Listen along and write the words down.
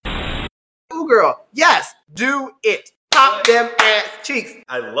girl. Yes, do it. Pop them ass cheeks.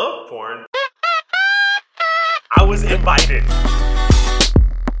 I love porn. I was invited.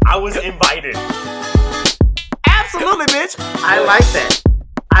 Absolutely, bitch. I like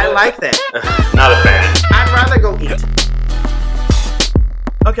that. Not a fan. I'd rather go eat.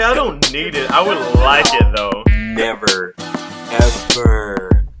 Okay, I don't need it. I would like it though. Never,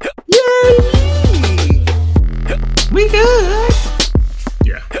 ever. Yay! We good.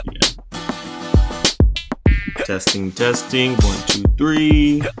 Yeah. Testing. 1, 2,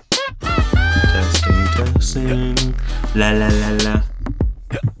 3. Testing. La la la la.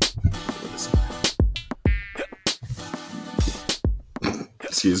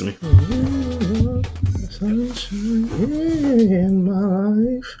 Excuse me. Sunshine in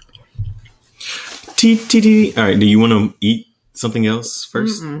my life. T. All right. Do you want to eat something else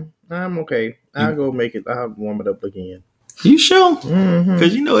first? I'm okay. I'll go make it. I'll warm it up again. You sure?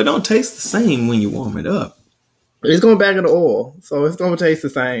 Because you know it don't taste the same when you warm it up. It's going back in the oil, so it's going to taste the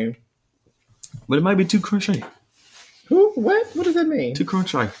same. But it might be too crunchy. Who? What? What does that mean? Too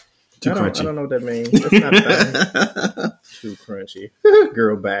crunchy. I don't know what that means. That's not a thing. Too crunchy.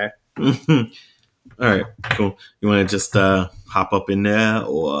 Girl, bye. All right, cool. You want to just hop up in there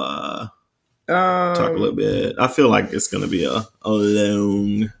or talk a little bit? I feel like it's going to be a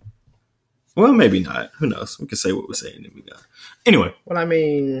long... Well, maybe not. Who knows? We can say what we're saying. And we got. Anyway. Well, I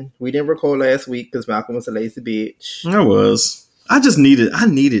mean, we didn't record last week because Malcolm was a lazy bitch. I was. I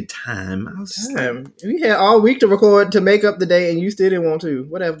needed time. I was just like, we had all week to record to make up the day, and you still didn't want to.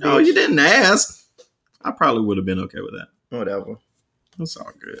 Whatever. Bitch. Oh, you didn't ask. I probably would have been okay with that. Whatever. It's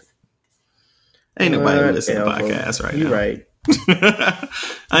all good. Ain't nobody listening to podcasts right now. You're right.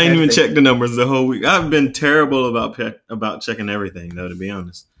 I ain't even checked the numbers the whole week. I've been terrible about checking everything, though, to be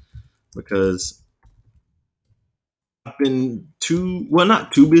honest. Because I've been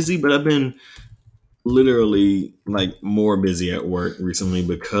not too busy, but I've been literally like more busy at work recently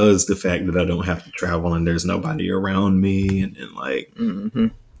because the fact that I don't have to travel and there's nobody around me and like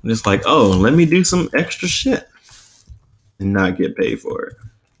I'm just like, oh, let me do some extra shit and not get paid for it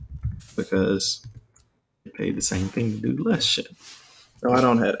because I get paid the same thing to do less shit. No,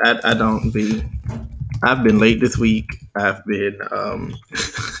 I've been late this week. I've been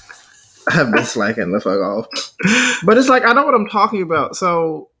slacking the fuck off. But it's like, I know what I'm talking about.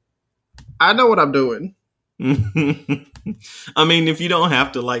 So I know what I'm doing. I mean, if you don't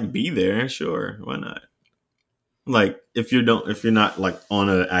have to like be there, sure. Why not? Like if you're not like on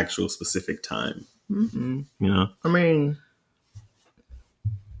an actual specific time, you know? I mean,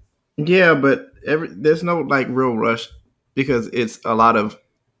 yeah, but there's no like real rush because it's a lot of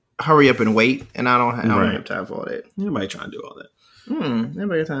hurry up and wait. And I don't have time for all that. Anybody trying to do all that?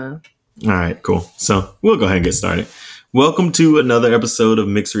 Everybody time. All right, cool. So we'll go ahead and get started. Welcome to another episode of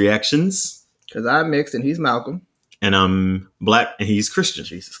Mixed Reactions. Because I'm mixed and he's Malcolm. And I'm black and he's Christian.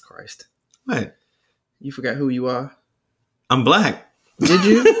 Jesus Christ. What? You forgot who you are? I'm black. Did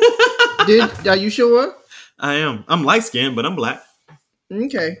you? Are you sure? I am. I'm light skinned, but I'm black.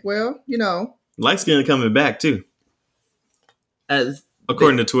 Okay, well, you know. Light skinned coming back too.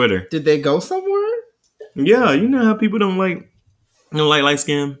 According to Twitter. Did they go somewhere? Yeah, you know how people don't like light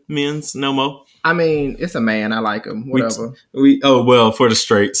skinned men's no more. I mean, it's a man. I like him. Whatever. For the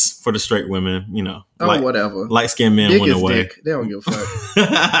straight women, you know. Whatever. Light skinned men went away. Dick. They don't give a fuck.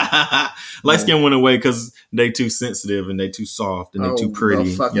 Light skin went away because they too sensitive and they too soft and they too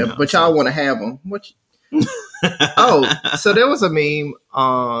pretty. Fuck it. But y'all want to have them. So there was a meme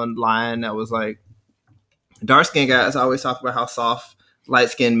online that was like, dark skinned guys always talk about how soft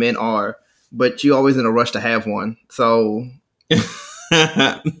light skinned men are, but you always in a rush to have one. So you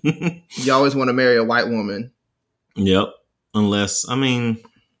always want to marry a white woman. Yep. Unless, I mean,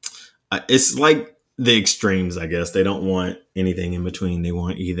 it's like the extremes, I guess. They don't want anything in between. They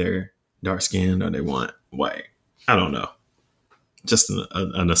want either dark skinned or they want white. I don't know. Just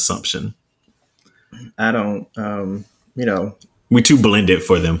an assumption. I don't, we too blended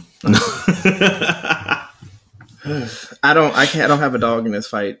for them. I don't have a dog in this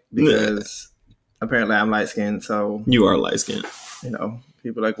fight because apparently I'm light skinned. So you are light skinned. You know,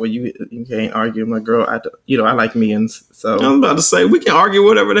 people are like, well, you can't argue. I'm like, girl, I like men's. So I'm about to say we can argue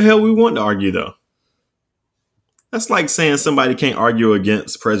whatever the hell we want to argue, though. That's like saying somebody can't argue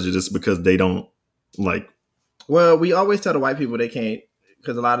against prejudice because they don't like. Well, we always tell the white people they can't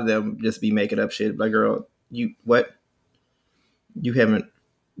because a lot of them just be making up shit. Like, girl, you haven't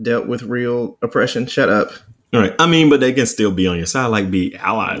dealt with real oppression. Shut up. All right. I mean, but they can still be on your side, like be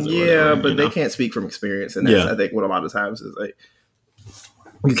allies. Yeah, but they can't speak from experience, and that's I think what a lot of times is like.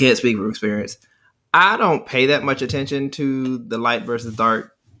 You can't speak from experience. I don't pay that much attention to the light versus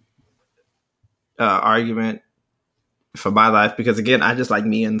dark argument for my life because again, I just like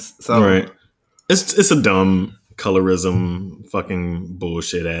men's. So Right. It's a dumb colorism, fucking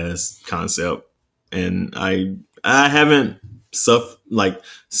bullshit ass concept, and I haven't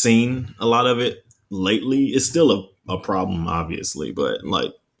seen a lot of it lately. It's still a problem, obviously, but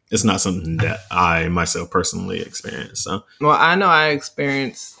like it's not something that I myself personally experience. So well, I know I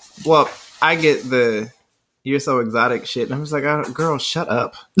experienced. Well, I get the "you're so exotic" shit, and I was like, "Girl, shut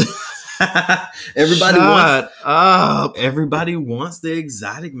up." everybody wants Shut up. everybody wants the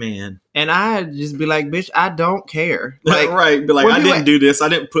exotic man. And I just be like, bitch, I don't care. Like, Right, but like when I people- didn't do this. I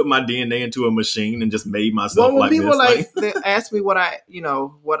didn't put my DNA into a machine and just made myself well, when like people this. they ask me what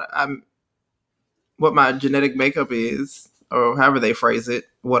my genetic makeup is, or however they phrase it.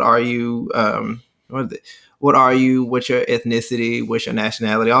 What are you? What are you? What's your ethnicity? What's your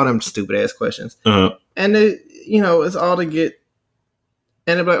nationality? All them stupid ass questions. And it's all to get.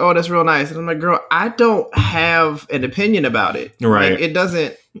 And they're like, "Oh, that's real nice." And I'm like, "Girl, I don't have an opinion about it. Right. Like, it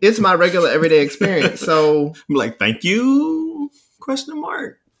doesn't. It's my regular everyday experience. So, I'm like, thank you? Question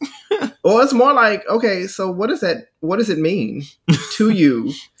mark. or it's more like, okay, so what does it mean to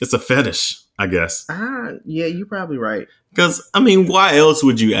you? It's a fetish, I guess. Yeah, you're probably right. Because I mean, why else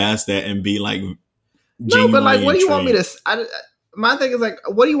would you ask that and be like, No, but like, what do you want me intrigued? to? My thing is like,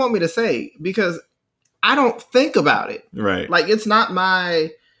 what do you want me to say? Because I don't think about it. Right. Like, it's not my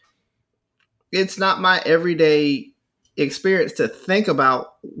everyday experience to think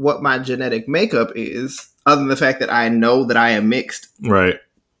about what my genetic makeup is, other than the fact that I know that I am mixed. Right.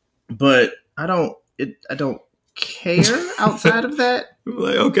 But I don't care outside of that.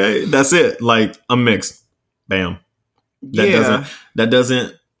 Like, okay, that's it. Like, I'm mixed. Bam. That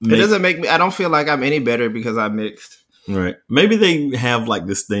doesn't make, It doesn't make me. I don't feel like I'm any better because I'm mixed. right. Maybe they have like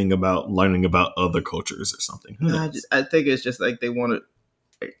this thing about learning about other cultures or something. Who knows? I think it's just like they want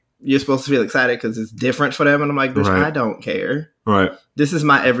to. You're supposed to feel excited because it's different for them, and I'm like, bitch, Right. I don't care. Right. This is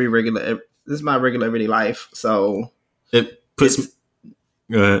my regular everyday life, so It puts me.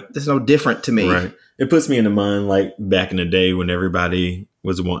 Go ahead. there's no different to me. Right. It puts me in the mind like back in the day when everybody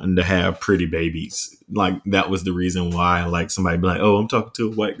was wanting to have pretty babies. Like that was the reason why like somebody be like, "Oh, I'm talking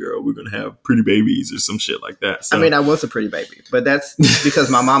to a white girl. We're gonna have pretty babies or some shit like that." So, I mean, I was a pretty baby, but that's because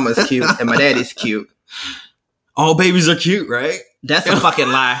my mama's cute and my daddy's cute. all babies are cute, right? That's a fucking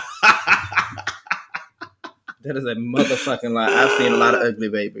lie. That is a motherfucking lie. I've seen a lot of ugly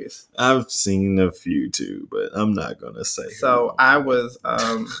babies. I've seen a few too, but I'm not gonna say. So I was,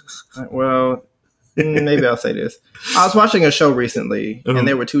 maybe I'll say this. I was watching a show recently, and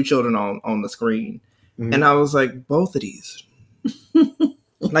there were two children on the screen, Mhm. and I was like, both of these,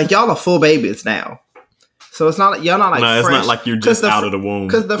 like y'all are full babies now. So it's not like y'all not like no, it's fresh, not like you're just out of the womb.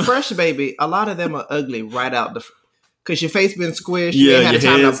 because the fresh baby, a lot of them are ugly right out the. Because your face been squished, Yeah, you ain't had your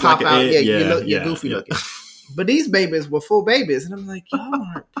time to head's pop like out. an Yeah, egg. you're Yeah, goofy yeah. looking. But these babies were full babies, and I'm like, y'all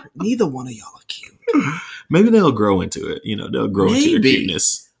aren't. Neither one of y'all are cute. Maybe they'll grow into it. They'll grow into their Maybe.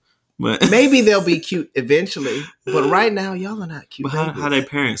 cuteness. But Maybe they'll be cute eventually, but right now y'all are not cute. But how babies. their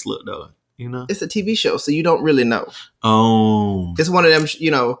parents look though? It's a TV show, so you don't really know. Oh, It's one of them.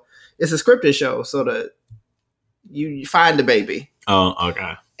 It's a scripted show, so you find the baby,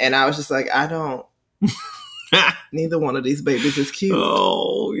 okay. and I was just like, I don't. Neither one of these babies is cute.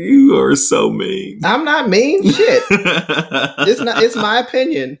 Oh, you are so mean. I'm not mean. Shit. It's my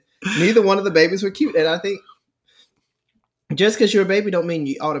opinion. Neither one of the babies were cute, and I think just because you're a baby don't mean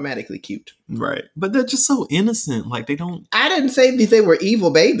you automatically cute. Right, but they're just so innocent. Like they don't. I didn't say that they were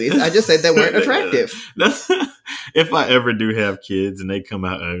evil babies. I just said they weren't attractive. That's if I ever do have kids and they come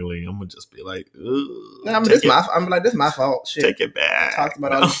out ugly, I'm gonna just be like, "Ugh, I'm take like, this is my fault. Shit. take it back." Talked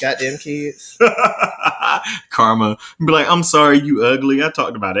about all these goddamn kids. Karma. Be like, I'm sorry, you ugly. I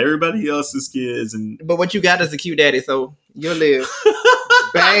talked about everybody else's kids, and But what you got is a cute daddy, so you'll live.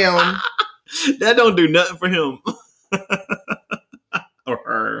 Bam. that don't do nothing for him. Or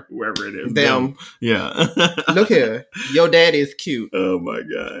her, whoever it is. Them. Yeah. Look here. Your daddy is cute. Oh my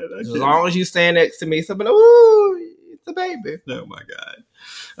god. As long as you stand next to me, somebody, ooh, it's a baby. Oh my god.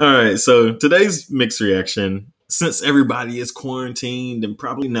 All right. So today's mixed reaction. Since everybody is quarantined and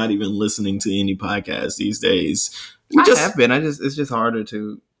probably not even listening to any podcasts these days, I have been. It's just harder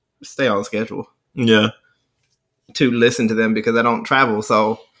to stay on schedule yeah. to listen to them because I don't travel.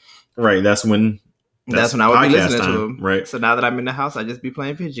 So Right. That's when that's when I would be podcast listening to time, them. right? So now that I'm in the house, I just be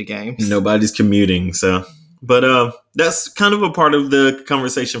playing video games. Nobody's commuting, so but that's kind of a part of the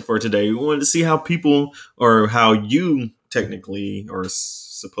conversation for today. We wanted to see how people or how you technically or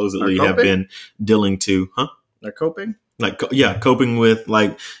supposedly Are have coping? been dealing to, They're coping. like coping with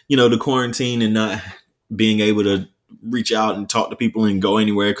like the quarantine and not being able to reach out and talk to people and go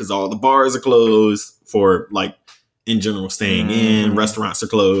anywhere because all the bars are closed for like in general staying in. Restaurants are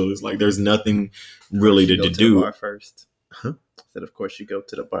closed. Like there's nothing really to do. The bar first. Huh? Said, of course, you go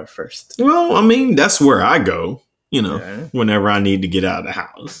to the bar first. Well, I mean, that's where I go, whenever I need to get out of the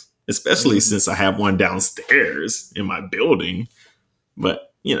house, especially since I have one downstairs in my building.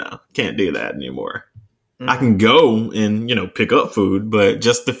 But, can't do that anymore. I can go and, pick up food, but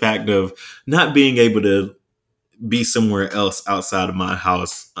just the fact of not being able to be somewhere else outside of my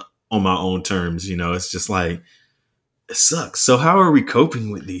house on my own terms, it's just like, it sucks. So how are we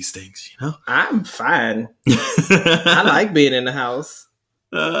coping with these things, I'm fine. I like being in the house.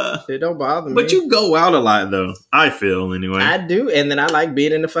 It don't bother me. But you go out a lot, though. I feel, anyway. I do, and then I like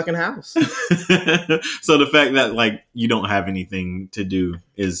being in the fucking house. So the fact that, like, you don't have anything to do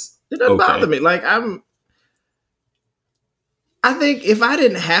is it doesn't bother me. Like, I think if I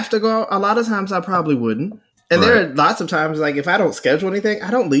didn't have to go out, a lot of times I probably wouldn't. And there are lots of times, like, if I don't schedule anything,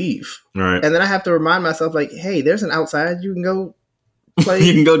 I don't leave. Right. And then I have to remind myself, like, hey, there's an outside. You can go play.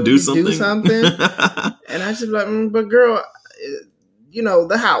 You can go do something. And I just be like, but girl,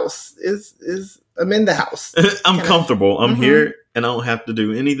 the house is I'm in the house. I'm comfortable. I'm here and I don't have to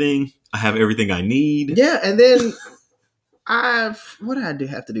do anything. I have everything I need. Yeah. And then what did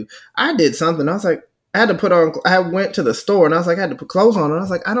I have to do? I did something. I was like, I went to the store and I was like, I had to put clothes on. And I was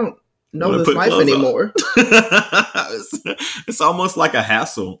like, I don't know this life anymore. It's almost like a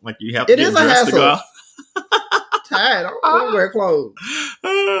hassle. Like you have to get dressed to go out. Tired. I don't wear clothes.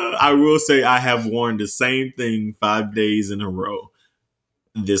 I will say I have worn the same thing 5 days in a row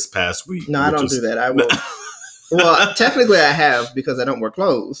this past week. No, I don't do that. I will. Well, technically I have because I don't wear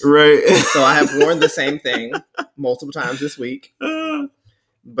clothes. Right. So I have worn the same thing multiple times this week.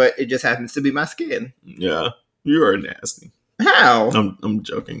 But it just happens to be my skin. Yeah. You are nasty. How? I'm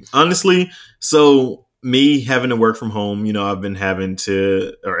joking. Honestly, so me having to work from home, I've been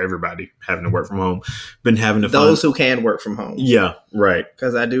or everybody having to work from home, been having to those who can work from home. Yeah, right.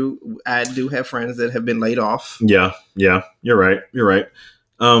 Because I do have friends that have been laid off. Yeah, you're right.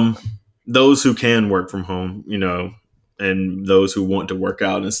 Those who can work from home, and those who want to work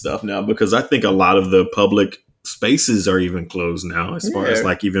out and stuff now, because I think a lot of the public spaces are even closed now, as far as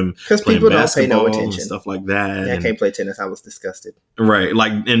like even because people don't pay no attention and stuff like that. Yeah, I can't play tennis. I was disgusted. Right,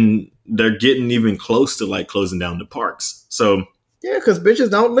 like, and they're getting even close to like closing down the parks. So yeah, because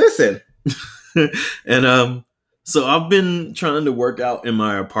bitches don't listen. And so I've been trying to work out in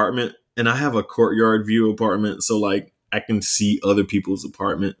my apartment, and I have a courtyard view apartment, so like I can see other people's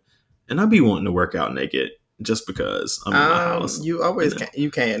apartment, and I'd be wanting to work out naked. Just because I'm in my house. You always can. You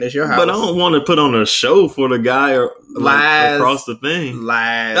can. It's your house. But I don't want to put on a show for the guy or like, across the thing.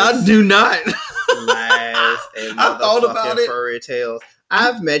 Lies. I do not. Lies and I thought about it. Furry tales.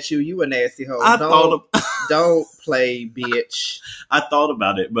 I've met you. You a nasty hoe. Don't play, bitch. I thought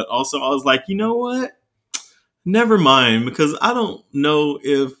about it, but also I was like, you know what? Never mind, because I don't know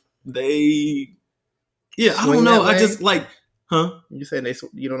if they. Yeah, I don't know. I just like. Huh? You saying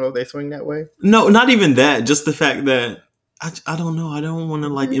you don't know if they swing that way? No, not even that. Just the fact that I don't know. I don't want to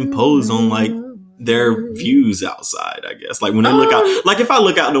like impose on like their views outside, I guess. Like when they look out, like if I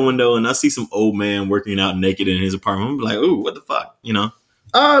look out the window and I see some old man working out naked in his apartment, I'm like, ooh, what the fuck? You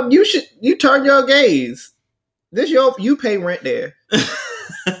turn your gaze. You pay rent there.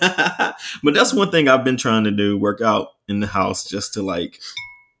 But that's one thing I've been trying to do, work out in the house, just to like.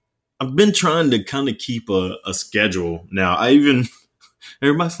 I've been trying to kind of keep a schedule now.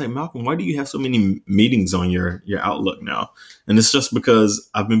 Everybody's like, Malcolm, why do you have so many meetings on your Outlook now? And it's just because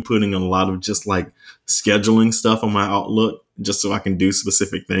I've been putting a lot of just like scheduling stuff on my Outlook just so I can do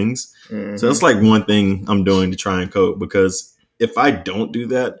specific things. Mm-hmm. So that's like one thing I'm doing to try and cope, because if I don't do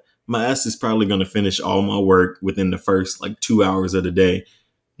that, my ass is probably going to finish all my work within the first like 2 hours of the day.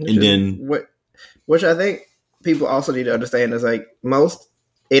 Which I think people also need to understand is like most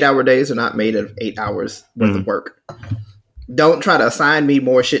 8-hour days are not made of 8 hours worth of work. Don't try to assign me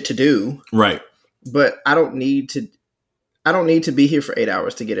more shit to do. Right. But I don't need to be here for 8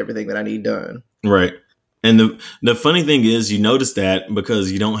 hours to get everything that I need done. Right. And the funny thing is, you notice that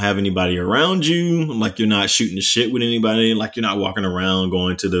because you don't have anybody around you, like you're not shooting the shit with anybody, like you're not walking around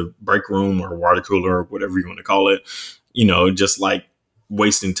going to the break room or water cooler or whatever you want to call it, just like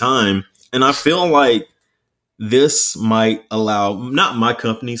wasting time. And I feel like this might allow, not my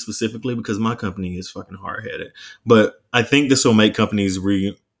company specifically, because my company is fucking hard-headed, but I think this will make companies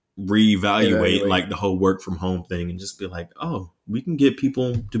reevaluate like the whole work from home thing and just be like, oh, we can get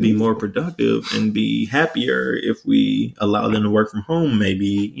people to be more productive and be happier if we allow them to work from home,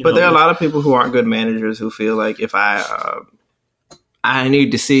 maybe. But there are a lot of people who aren't good managers who feel like if I I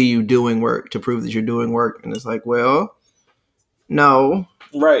need to see you doing work to prove that you're doing work. And it's like, well, no.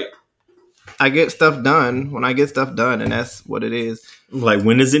 Right. I get stuff done when I get stuff done, and that's what it is. Like,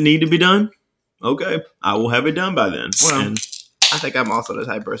 when does it need to be done? Okay, I will have it done by then. Well, I think I'm also the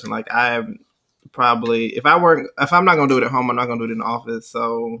type of person. Like, I'm probably, if I'm not gonna do it at home, I'm not gonna do it in the office.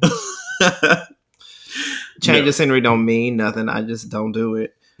 So change of scenery don't mean nothing. I just don't do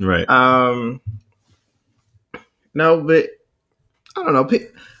it. Right. No, but I don't know.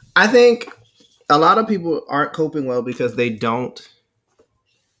 I think a lot of people aren't coping well because they don't.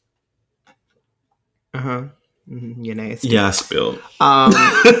 You're nasty. Yeah, I spilled.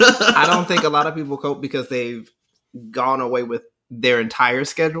 I don't think a lot of people cope because they've gone away with their entire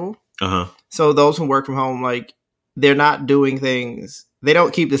schedule. So those who work from home, like, they're not doing things. They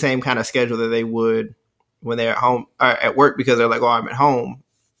don't keep the same kind of schedule that they would when they're at home or at work, because they're like, oh, I'm at home.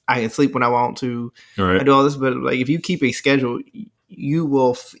 I can sleep when I want to. Right. I do all this. But like, if you keep a schedule, you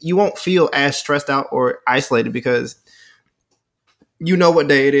won't feel as stressed out or isolated because you know what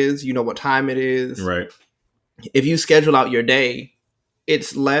day it is. You know what time it is. Right. If you schedule out your day,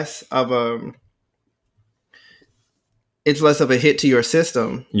 it's less of a hit to your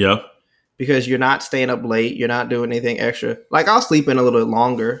system. Yeah. Because you're not staying up late. You're not doing anything extra. Like, I'll sleep in a little bit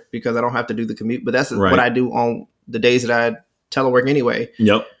longer because I don't have to do the commute. But that's what I do on the days that I telework anyway.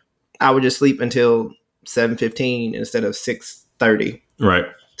 Yep. I would just sleep until 7:15 instead of 6:30. Right.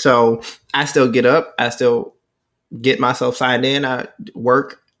 So I still get up. I still get myself signed in. I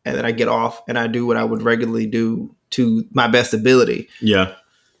work, and then I get off, and I do what I would regularly do to my best ability. Yeah.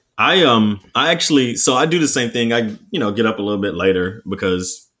 I actually, so I do the same thing. I, get up a little bit later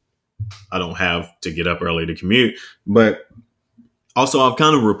because I don't have to get up early to commute. But also, I've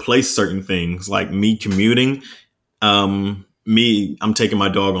kind of replaced certain things, like me commuting. I'm taking my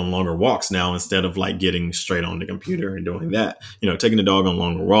dog on longer walks now instead of like getting straight on the computer and doing that. Taking the dog on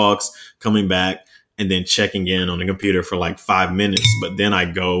longer walks, coming back, and then checking in on the computer for like 5 minutes. But then I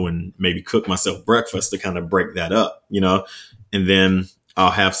go and maybe cook myself breakfast to kind of break that up, and then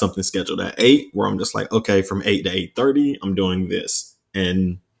I'll have something scheduled at 8 where I'm just like, okay, from 8 to 8:30, I'm doing this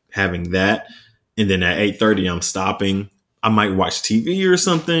and having that. And then at 8:30, I'm stopping. I might watch TV or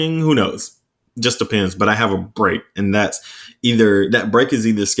something. Who knows? Just depends. But I have a break. And that break is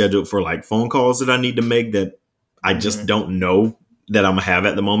either scheduled for like phone calls that I need to make that I just don't know that I'm going to have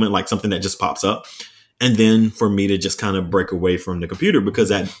at the moment, like something that just pops up. And then for me to just kind of break away from the computer,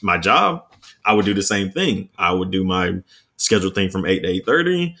 because at my job, I would do the same thing. I would do my scheduled thing from 8 to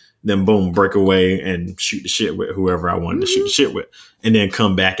 8:30, then boom, break away and shoot the shit with whoever I wanted to shoot the shit with. And then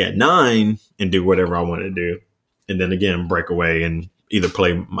come back at 9 and do whatever I want to do. And then again, break away and either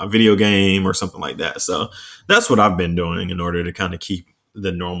play my video game or something like that. So that's what I've been doing in order to kind of keep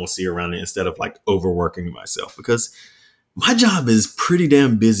the normalcy around it instead of like overworking myself, because my job is pretty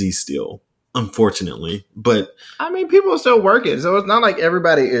damn busy still, unfortunately. But I mean, people are still working. So it's not like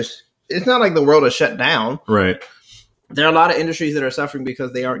it's not like the world is shut down. Right. There are a lot of industries that are suffering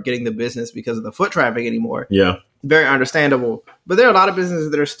because they aren't getting the business because of the foot traffic anymore. Yeah. Very understandable. But there are a lot of businesses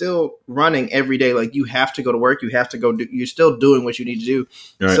that are still running every day. Like, you have to go to work. You have to go you're still doing what you need to do.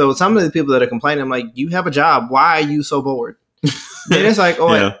 Right. So some of the people that are complaining, I'm like, you have a job. Why are you so bored? Then it's like,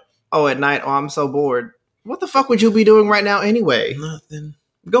 at night, I'm so bored. What the fuck would you be doing right now anyway? Nothing.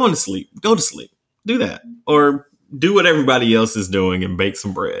 Going to sleep. Go to sleep. Do that. Or do what everybody else is doing and bake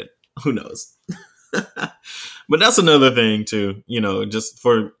some bread. Who knows? But that's another thing too, just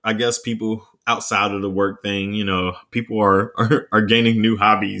for, I guess, people outside of the work thing, people are gaining new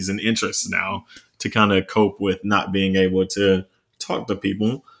hobbies and interests now to kind of cope with not being able to talk to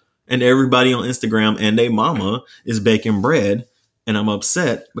people. And everybody on Instagram and their mama is baking bread. And I'm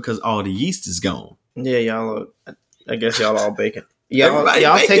upset because all the yeast is gone. Yeah, I guess y'all all baking.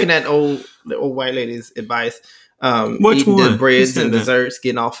 Y'all taking the old white lady's advice. Which eating one? The breads and desserts,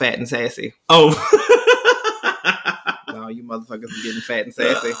 getting all fat and sassy. Oh. No, you motherfuckers are getting fat and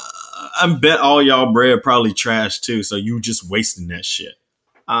sassy. I bet all y'all bread probably trash too, so you just wasting that shit.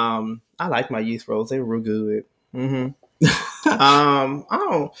 I like my yeast rolls. They were real good. Mm-hmm.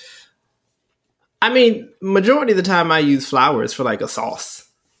 I mean, majority of the time I use flours for like a sauce.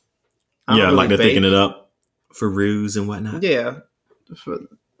 Like they're thicking it up for roux and whatnot. Yeah.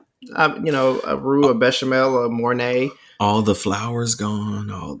 A roux, a bechamel, a mornay. All the flour's gone.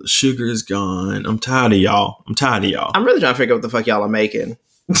 All the sugar's gone. I'm tired of y'all. I'm really trying to figure out what the fuck y'all are making.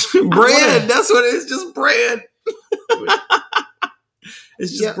 Bread. That's what it is. Just bread.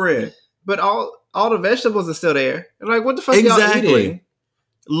 It's just bread. But all the vegetables are still there. And like, what the fuck y'all eating?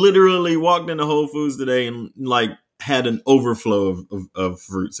 Literally walked into Whole Foods today and like had an overflow of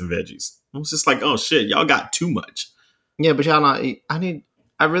fruits and veggies. I was just like, oh shit, y'all got too much. Yeah, but y'all not.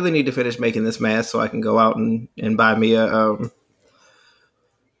 I really need to finish making this mask so I can go out and buy me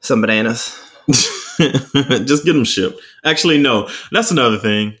some bananas. Just get them shipped. Actually, no, that's another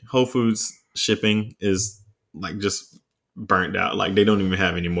thing. Whole Foods shipping is like just burnt out. Like they don't even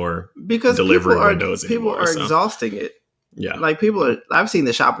have any more because delivery windows anymore. People are exhausting it. Yeah, like people are. I've seen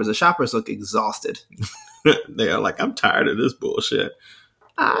the shoppers. The shoppers look exhausted. They are like, I'm tired of this bullshit.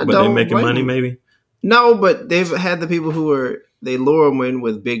 But they're making money, maybe. No, but they've had the people who are. They lure them in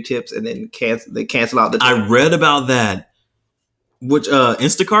with big tips and then cancel out the tip. I read about that. Which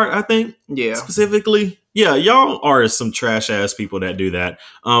Instacart, I think, specifically, y'all are some trash ass people that do that.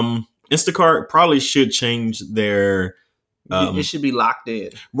 Instacart probably should change their. It should be locked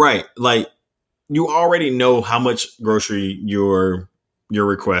in, right? Like you already know how much grocery you're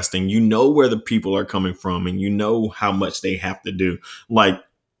requesting. You know where the people are coming from, and you know how much they have to do. Like,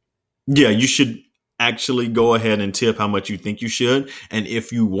 you should actually go ahead and tip how much you think you should. And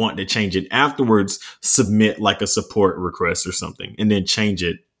if you want to change it afterwards, submit like a support request or something and then change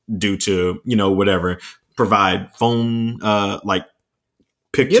it due to, whatever, provide phone, like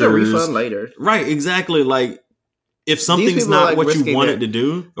pictures. Get a refund later. Right. Exactly. Like if something's not what you want it to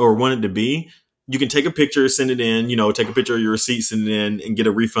do or want it to be, you can take a picture, send it in, take a picture of your receipt, send it in and get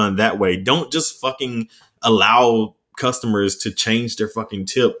a refund that way. Don't just fucking allow customers to change their fucking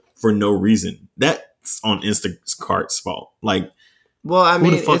tip for no reason. That's on Instacart's fault. Like, well, I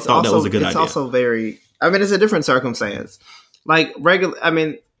mean, who the fuck thought that was a good idea? It's also very. I mean, it's a different circumstance. Like regular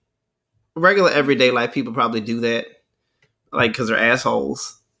everyday life people probably do that, like because they're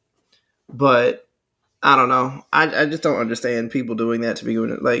assholes. But I don't know. I just don't understand people doing that to begin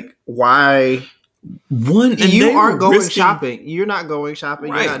with. Like, why? You aren't going shopping. You're not going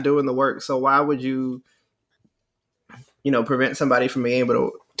shopping. Right. You're not doing the work. So why would you? Prevent somebody from being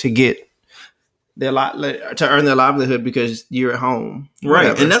able to get to earn their livelihood because you're at home, right?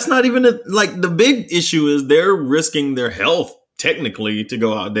 Whatever. And that's not even the big issue is they're risking their health technically to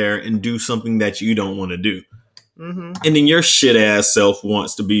go out there and do something that you don't want to do, and then your shit ass self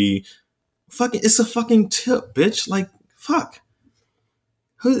wants to be fucking. It's a fucking tip, bitch. Like fuck.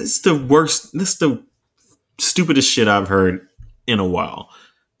 It's the worst. This is the stupidest shit I've heard in a while.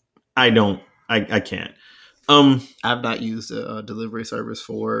 I can't. I've not used a delivery service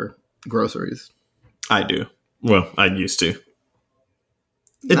for groceries. I do. Well, I used to.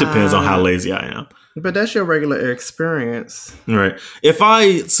 It depends on how lazy I am. But that's your regular experience. Right.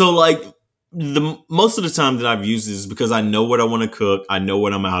 Most of the time that I've used this is because I know what I want to cook. I know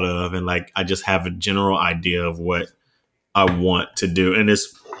what I'm out of. And like, I just have a general idea of what I want to do. And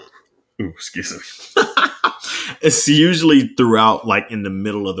excuse me. It's usually throughout, like in the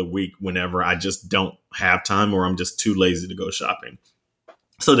middle of the week, whenever I just don't have time or I'm just too lazy to go shopping.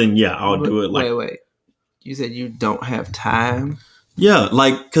 So then, I'll do it. Like, wait. You said you don't have time? Yeah,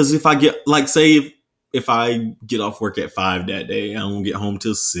 like because if I get say if I get off work at 5 that day, I won't get home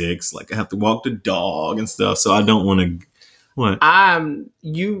till 6. Like I have to walk the dog and stuff, so I don't want to. What?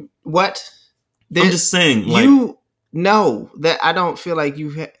 You what? I'm just saying. Like, you know that I don't feel like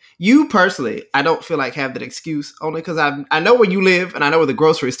you personally. I don't feel like have that excuse only because I know where you live and I know where the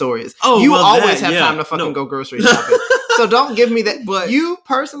grocery store is. Oh, you always have time to fucking go grocery shopping. So don't give me that. But you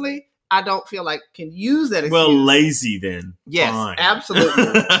personally, I don't feel like can use that excuse. Well, lazy then. Yes, fine. Absolutely.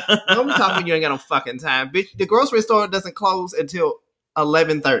 Don't be talking you ain't got no fucking time. Bitch, the grocery store doesn't close until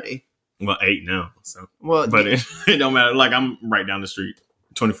 11:30. Well, 8 now. So but it don't matter. Like I'm right down the street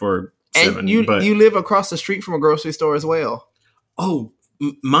 24/7. And you live across the street from a grocery store as well. Oh,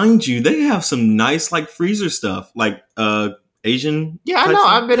 mind you, they have some nice like freezer stuff, like Asian. Yeah, I know.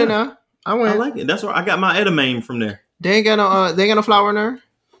 I've been in there. I like it. That's where I got my edamame from there. They ain't got no flour in there.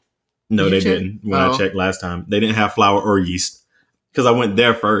 No, they didn't. When I checked last time, they didn't have flour or yeast because I went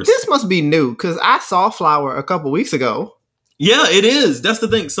there first. This must be new because I saw flour a couple weeks ago. Yeah, it is. That's the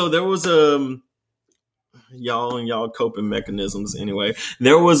thing. So there was y'all coping mechanisms. Anyway,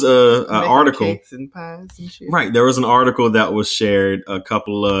 there was a article. Cakes and pies and shit. Right, there was an article that was shared a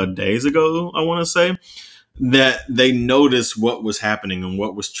couple of days ago. I want to say that they noticed what was happening and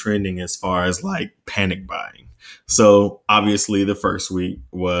what was trending as far as like panic buying. So obviously the first week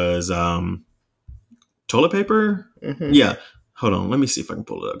was toilet paper. Mm-hmm. Yeah. Hold on. Let me see if I can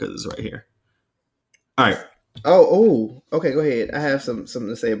pull it up because it's right here. All right. Oh, okay. Go ahead. I have something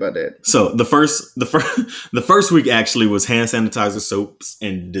to say about that. So the first week actually was hand sanitizer, soaps,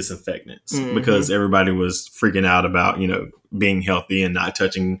 and disinfectants because everybody was freaking out about being healthy and not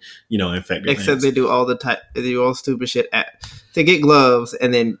touching infected. Except hands. they do all stupid shit to get gloves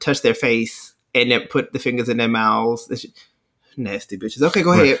and then touch their face and then put the fingers in their mouths. Nasty bitches. Okay,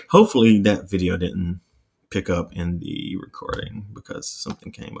 go ahead. Hopefully that video didn't pick up in the recording because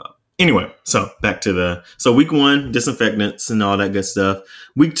something came up. Anyway, so back to week 1, disinfectants and all that good stuff.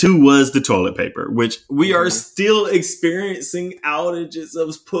 Week 2 was the toilet paper, which we are still experiencing outages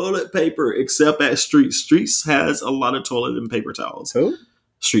of toilet paper, except at Streets. Streets has a lot of toilet and paper towels. Who?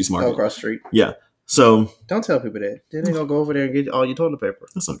 Streets Market. Across the street. Yeah. So don't tell people that. Then they're gonna go over there and get all your toilet paper.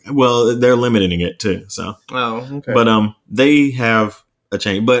 That's okay. Well, they're limiting it too. So. Oh, okay. But they have a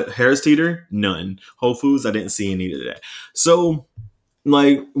chain. But Harris Teeter, none. Whole Foods, I didn't see any of that. So.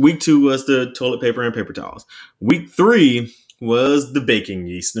 Like week 2 was the toilet paper and paper towels. Week 3 was the baking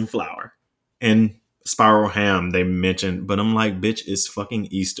yeast and flour and spiral ham they mentioned. But I'm like, bitch, it's fucking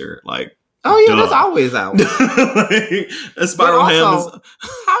Easter. Like, oh yeah, that's always out. Like, a spiral ham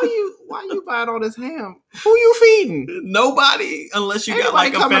is. Why you buying all this ham? Who you feeding? Nobody, unless you got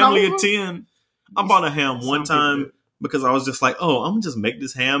like a family of 10. I bought a ham one time. Because I was just like, oh, I'm gonna just make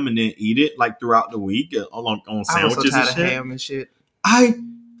this ham and then eat it like throughout the week on sandwiches and shit. Ham and shit.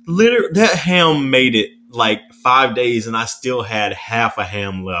 That ham made it like 5 days and I still had half a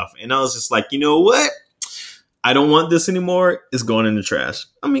ham left. And I was just like, you know what? I don't want this anymore. It's going in the trash.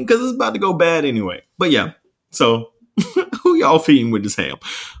 I mean, because it's about to go bad anyway. But yeah, so who y'all feeding with this ham?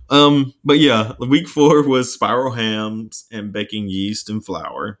 But yeah, week 4 was spiral hams and baking yeast and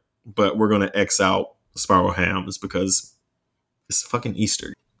flour. But we're going to X out spiral hams because it's fucking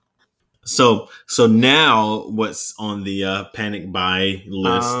Easter. So now what's on the panic buy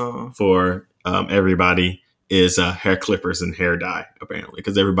list for everybody is hair clippers and hair dye, apparently,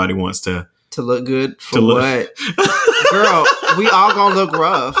 because everybody wants to look good for what? Girl, we all gonna look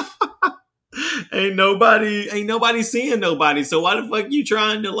rough. Ain't nobody seeing nobody. So why the fuck you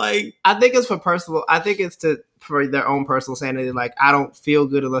trying to like? I think it's for their own personal sanity. Like, I don't feel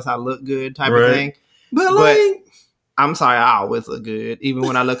good unless I look good type of thing. But I'm sorry, I always look good. Even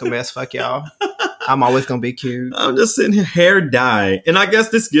when I look a mess, fuck y'all. I'm always going to be cute. I'm just sitting here, hair dye. And I guess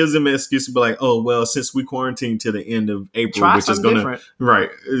this gives them an excuse to be like, oh, well, since we quarantined to the end of April, which is going to, right,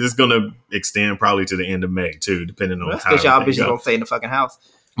 it's going to extend probably to the end of May, too, depending on how because y'all bitches don't stay in the fucking house.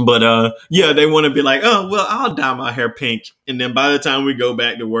 But, yeah, they want to be like, oh, well, I'll dye my hair pink. And then by the time we go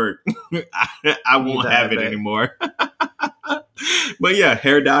back to work, I won't have it anymore. But yeah,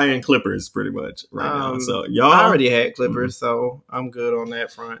 hair dye and clippers pretty much right now. So y'all, I already had clippers, so I'm good on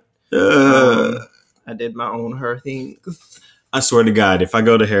that front. I did my own hair things. I swear to God, if I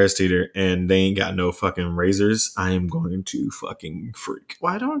go to Harris Teeter and they ain't got no fucking razors, I am going to fucking freak.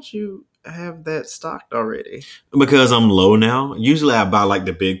 Why don't you have that stocked already? Because I'm low now. Usually I buy like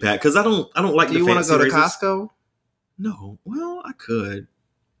the big pack because I don't like. Do you want to go razors. To Costco? No. Well, I could.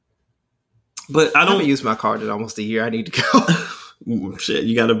 But I haven't used my card in almost a year. I need to go. Shit,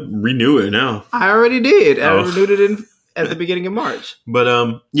 you got to renew it now. I already did. I renewed it at the beginning of March.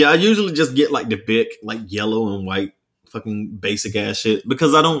 But yeah, I usually just get like the big, like yellow and white, fucking basic ass shit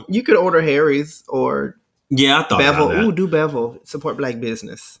because I don't. You could order Harry's or I thought Bevel. About that. Ooh, do Bevel. Support black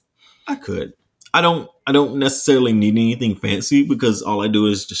business. I could. I don't necessarily need anything fancy because all I do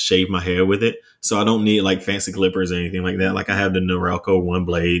is just shave my hair with it. So I don't need like fancy clippers or anything like that. Like I have the Norelco one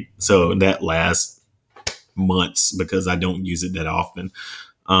blade. So that lasts months because I don't use it that often.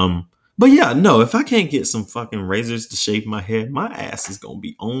 But yeah, no, if I can't get some fucking razors to shave my hair, my ass is going to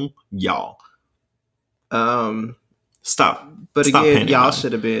be on y'all. Stop. But again, y'all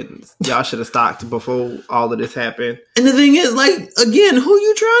should have stocked before all of this happened. And the thing is, like, again, who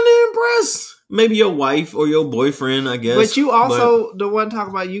you trying to impress? Maybe your wife or your boyfriend, I guess. But you also the one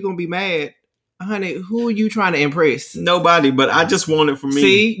talking about you gonna be mad. Honey, who are you trying to impress? Nobody, but I just want it for me.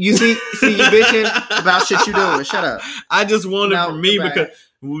 See you bitching about shit you doing. Shut up. I just want it for me because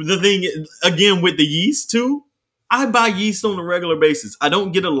the thing is, again, with the yeast too, I buy yeast on a regular basis. I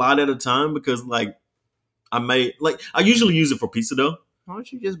don't get a lot at a time because like I usually use it for pizza dough. Why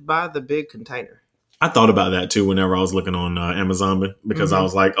don't you just buy the big container? I thought about that too whenever I was looking on Amazon because I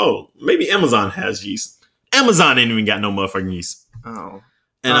was like, oh, maybe Amazon has yeast. Amazon ain't even got no motherfucking yeast. Oh.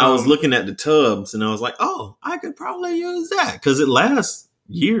 And I was looking at the tubs and I was like, oh, I could probably use that because it lasts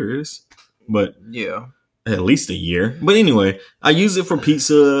years. But yeah, at least a year. But anyway, I use it for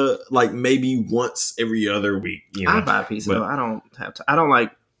pizza like maybe once every other week. You know? I buy pizza though. I don't have to. I don't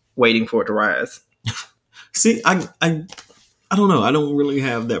like waiting for it to rise. See, I don't know. I don't really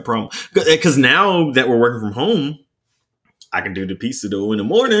have that problem because now that we're working from home, I can do the pizza dough in the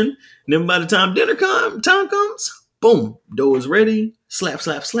morning. And then by the time time comes, boom, dough is ready. Slap,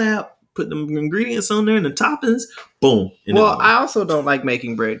 slap, slap. Put the ingredients on there and the toppings. Boom. Well, I also don't like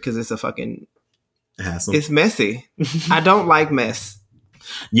making bread because it's a fucking hassle. It's messy. I don't like mess.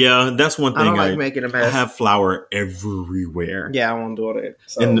 Yeah, that's one I thing. don't like making a I mess. have flour everywhere. Yeah, I won't do all that.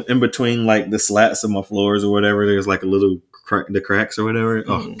 So. In between like the slats of my floors or whatever, there's like a little the cracks or whatever.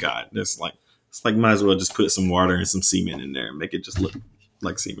 Oh God, it's like might as well just put some water and some cement in there and make it just look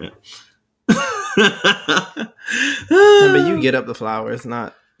like cement. But you get up the flour. It's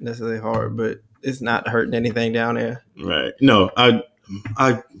not necessarily hard, but it's not hurting anything down there. Right. No,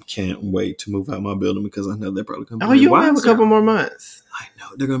 I can't wait to move out of my building because I know they're probably going to be you only have a couple more months. I know.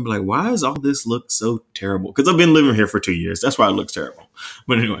 They're going to be like, why does all this look so terrible? Because I've been living here for 2 years. That's why it looks terrible.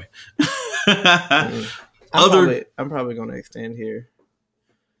 But anyway. I'm probably going to extend here.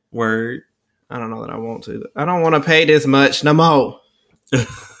 Word. I don't know that I want to. I don't want to pay this much no more.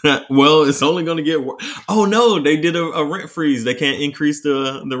 Well, it's only going to get worse. Oh, no. They did a rent freeze. They can't increase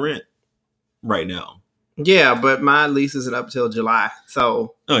the rent right now. Yeah, but my lease isn't up till July,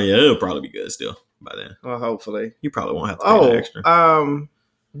 so. Oh yeah, it'll probably be good still by then. Well, hopefully. You probably won't have to pay the extra.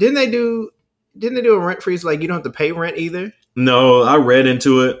 Didn't they do a rent freeze? Like you don't have to pay rent either. No, I read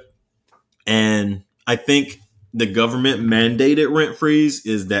into it, and I think the government mandated rent freeze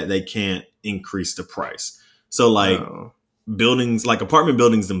is that they can't increase the price. So like buildings, like apartment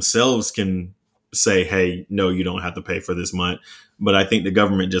buildings themselves can say, hey, no, you don't have to pay for this month. But I think the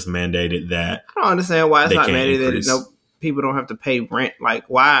government just mandated that. I don't understand why it's not mandated that people don't have to pay rent. Like,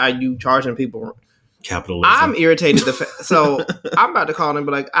 why are you charging people rent? Capitalism. I'm irritated. So I'm about to call them and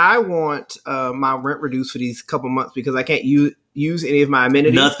be like, I want my rent reduced for these couple months because I can't use any of my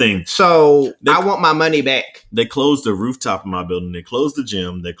amenities. Nothing. So I want my money back. They closed the rooftop of my building. They closed the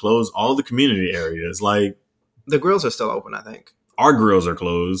gym. They closed all the community areas. Like the grills are still open, I think. Our grills are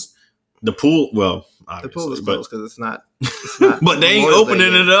closed. The pool, well, the pool is closed because it's not but they ain't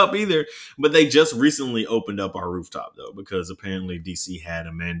opening it up either. But they just recently opened up our rooftop though, because apparently DC had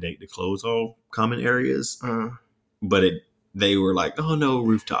a mandate to close all common areas. But they were like, oh no,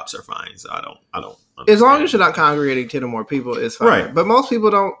 rooftops are fine. So I don't understand. As long as you're not congregating 10 or more people, it's fine. Right. But most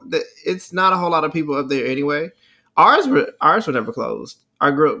people don't. It's not a whole lot of people up there anyway. Ours were never closed.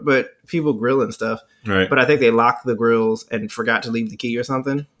 Our grill, but people grill and stuff. Right. But I think they locked the grills and forgot to leave the key or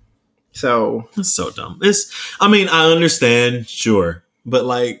something. So it's so dumb. I understand, sure, but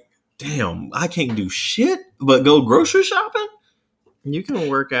like, damn, I can't do shit but go grocery shopping. You can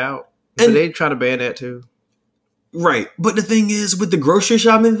work out, and they try to ban that too. Right, but the thing is, with the grocery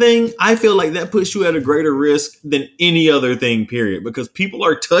shopping thing, I feel like that puts you at a greater risk than any other thing. Period, because people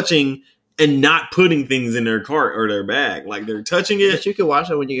are touching and not putting things in their cart or their bag, like they're touching it. But you can wash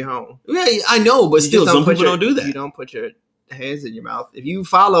it when you get home. Yeah, I know, but still, some people don't do that. You don't put your hands in your mouth. If you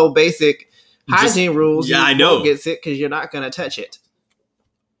follow basic hygiene rules, you won't get sick because you're not going to touch it.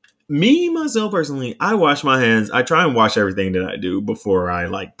 Me, myself, personally, I wash my hands. I try and wash everything that I do before I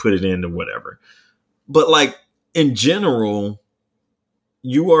like put it into whatever. But like in general,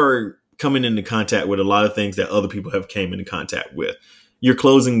 you are coming into contact with a lot of things that other people have came into contact with. You're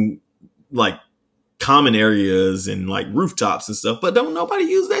closing like common areas and like rooftops and stuff, but don't nobody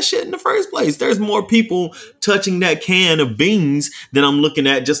use that shit in the first place. There's more people touching that can of beans than I'm looking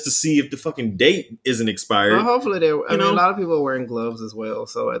at just to see if the fucking date isn't expired. Well, hopefully a lot of people are wearing gloves as well,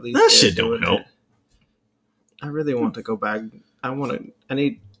 so at least that shit don't help. I really want to go back. I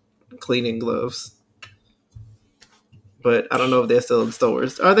need cleaning gloves. But I don't know if they're still in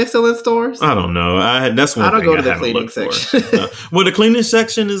stores. Are they still in stores? I don't know. That's one thing I don't go to the cleaning section. Well, the cleaning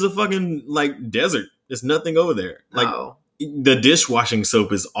section is a fucking like desert. There's nothing over there. Like the dishwashing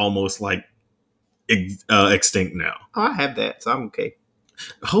soap is almost like extinct now. Oh, I have that, so I'm okay.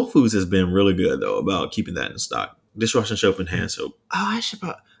 Whole Foods has been really good though about keeping that in stock. Dishwashing soap and hand soap. Oh,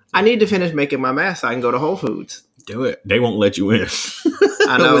 I need to finish making my mask so I can go to Whole Foods. Do it. They won't let you in.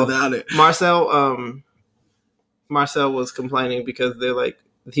 I know. Without it. Marcel was complaining because they're like,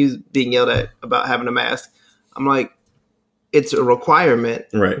 he was being yelled at about having a mask. I'm like, it's a requirement.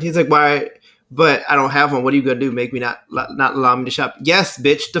 Right. He's like, why? But I don't have one. What are you going to do? Make me not allow me to shop? Yes,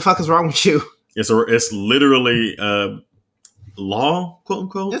 bitch. The fuck is wrong with you? It's literally law, quote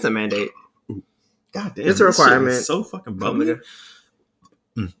unquote. It's a mandate. God damn. It's a requirement. It's so fucking bubbly.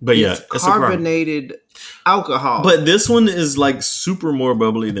 But yeah, it's carbonated alcohol. But this one is like super more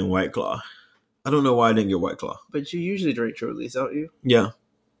bubbly than White Claw. I don't know why I didn't get White Claw. But you usually drink Trulies, don't you? Yeah.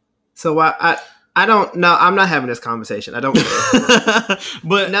 So I don't know. I'm not having this conversation. I don't care.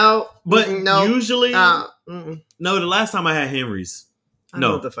 But usually no. The last time I had Henry's. I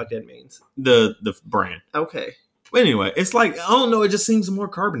know what the fuck that means. The brand. Okay. But anyway, it's like I don't know. It just seems more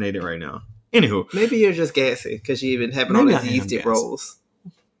carbonated right now. Anywho, maybe you're just gassy because you even having all these yeasty rolls.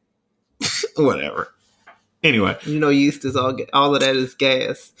 Whatever. Anyway, yeast is all of that is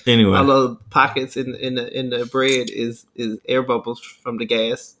gas. Anyway, all those pockets in the bread is air bubbles from the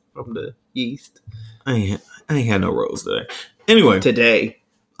gas from the yeast. I ain't had no rolls today. Anyway, today.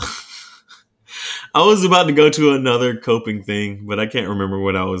 I was about to go to another coping thing, but I can't remember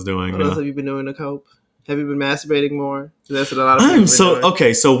what I was doing. What else have you been doing to cope? Have you been masturbating more? That's what a lot of people doing.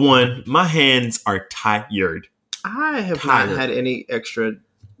 Okay. So one, my hands are tired. I have not had any extra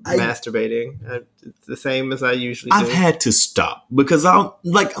masturbating. It's the same as I usually do. I've had to stop because I'm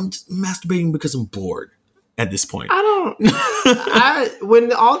just masturbating because I'm bored at this point.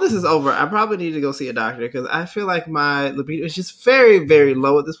 When all this is over, I probably need to go see a doctor because I feel like my libido is just very, very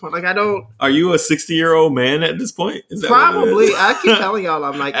low at this point. Like I don't. Are you a 60-year-old man at this point? Is that probably? I keep telling y'all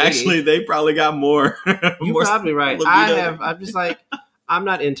I'm like 80. Actually, they probably got more. You're probably right. Libido. I'm just like I'm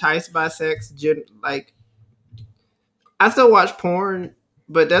not enticed by sex. Like I still watch porn,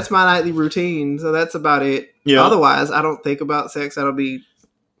 but that's my nightly routine. So that's about it. Yeah. Otherwise, I don't think about sex. It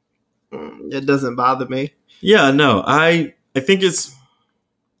doesn't bother me. Yeah, no, I think it's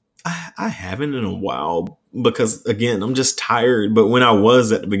I haven't in a while because again I'm just tired. But when I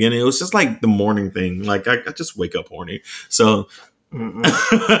was at the beginning, it was just like the morning thing. Like I just wake up horny. So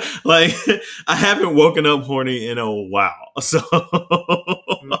like I haven't woken up horny in a while. So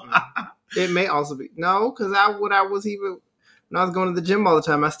it may also be because when I was going to the gym all the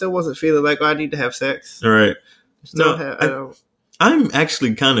time, I still wasn't feeling like I need to have sex. All right. I don't. I'm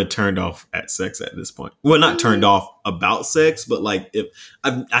actually kind of turned off at sex at this point. Well, not turned off about sex, but like if I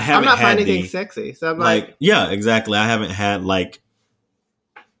haven't I'm not had finding anything sexy. So I'm like, yeah, exactly. I haven't had like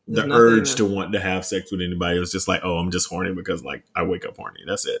the urge to want to have sex with anybody. It was just like, oh, I'm just horny because like I wake up horny.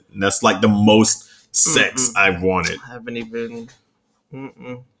 That's it. And that's like the most sex I've wanted. I haven't even.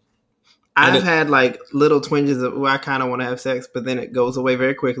 I've had like little twinges of where I kind of want to have sex, but then it goes away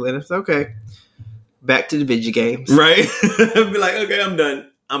very quickly, and it's okay. Back to the video games. Right? Be like, okay, I'm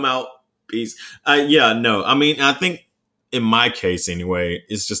done. I'm out. Peace. Yeah, no. I mean, I think in my case anyway,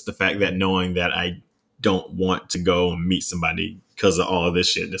 it's just the fact that knowing that I don't want to go and meet somebody because of all of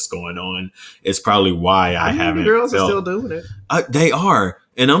this shit that's going on. It's probably why I haven't. The girls are still doing it. They are.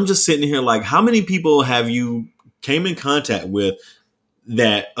 And I'm just sitting here like, how many people have you came in contact with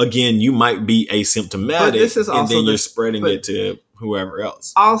that, again, you might be asymptomatic this is and then you're spreading it to whoever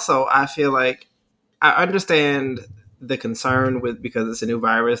else? Also, I feel like I understand the concern because it's a new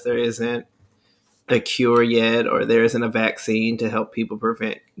virus. There isn't a cure yet, or there isn't a vaccine to help people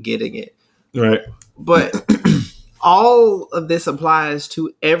prevent getting it. Right. But all of this applies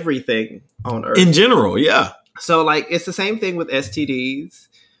to everything on Earth. In general, yeah. So, like, it's the same thing with STDs.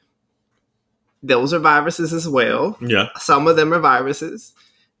 Those are viruses as well. Yeah. Some of them are viruses.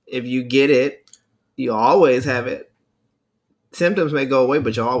 If you get it, you always have it. Symptoms may go away,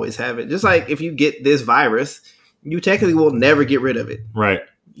 but you'll always have it. Just like if you get this virus, you technically will never get rid of it. Right.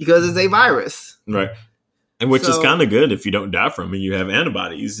 Because it's a virus. Right. And which is kind of good if you don't die from it. You have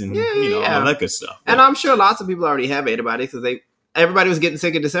antibodies and all that good stuff. And I'm sure lots of people already have antibodies because everybody was getting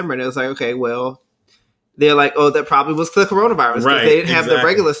sick in December, and it was like, okay, well, they're like, oh, that probably was the coronavirus. Right. They didn't have the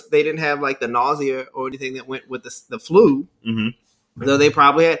regular. They didn't have like the nausea or anything that went with the flu. Mm-hmm. So they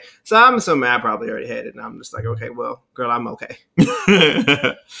probably had. So I'm assuming I probably already had it, and I'm just like, okay, well, girl, I'm okay.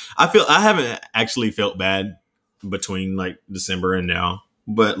 I haven't actually felt bad between like December and now,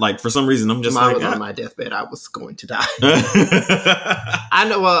 but like for some reason I'm just I was on my deathbed. I was going to die. I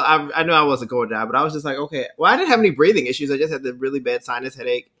know. Well, I knew I wasn't going to die, but I was just like, okay. Well, I didn't have any breathing issues. I just had the really bad sinus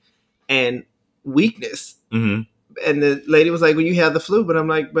headache and weakness. Mm-hmm. And the lady was like, well, you had the flu. But I'm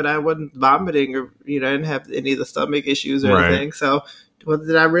like, but I wasn't vomiting or, I didn't have any of the stomach issues or anything. So what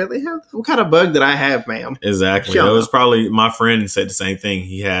did I really have? What kind of bug did I have, ma'am? Exactly. That was probably, my friend said the same thing.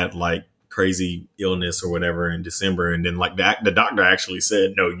 He had like crazy illness or whatever in December. And then like the doctor actually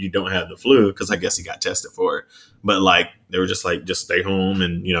said, no, you don't have the flu. Cause I guess he got tested for it. But like, they were just like, just stay home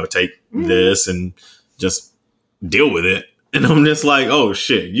and, take this and just deal with it. And I'm just like, oh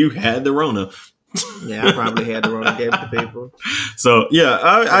shit, you had the Rona. Yeah, I probably had the Rona, gave it to people. So yeah,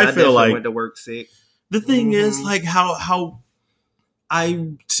 I feel like went to work sick. The thing is like how I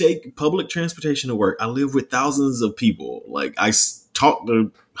take public transportation to work. I live with thousands of people. Like I talk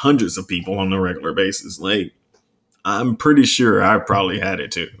to hundreds of people on a regular basis. Like I'm pretty sure I probably had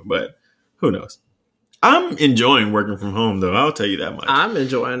it too, but who knows? I'm enjoying working from home though. I'll tell you that much. I'm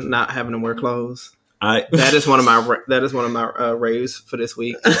enjoying not having to wear clothes. That is one of my raves for this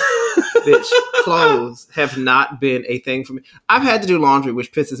week. Bitch, clothes have not been a thing for me. I've had to do laundry,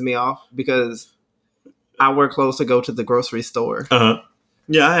 which pisses me off because I wear clothes to go to the grocery store. Uh-huh.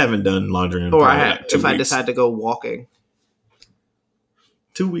 Yeah, I haven't done laundry in like 2 weeks. I decide to go walking.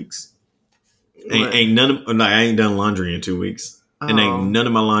 2 weeks. Ain't none of like I ain't done laundry in 2 weeks, and ain't none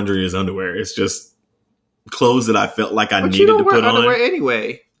of my laundry is underwear. It's just clothes that I felt like I needed to put on. Underwear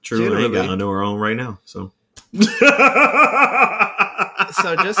anyway. True, generally. I ain't got underwear on right now, so.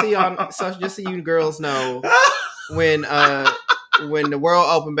 So just so you girls know, when the world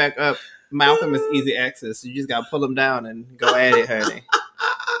opened back up, Malcolm is easy access. You just gotta pull him down and go at it, honey.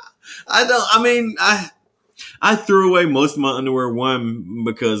 I threw away most of my underwear, one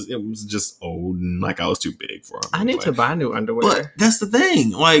because it was just old and like I was too big for them. I need to buy new underwear. But that's the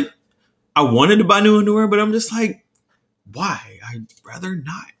thing. Like, I wanted to buy new underwear, but I'm just like, why? I'd rather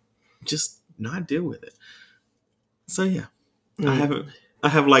not deal with it. So yeah, I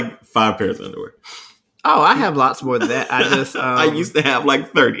have like 5 pairs of underwear. Oh, I have lots more than that. I just I used to have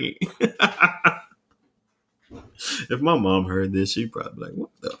like 30. If my mom heard this, she'd probably be like, "What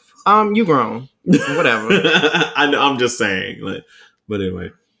the fuck?" You grown, whatever. I know. I'm just saying. Like, but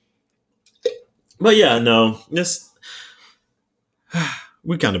anyway. But yeah, no,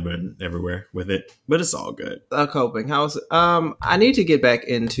 we kind of been everywhere with it, but it's all good. Coping. How's I need to get back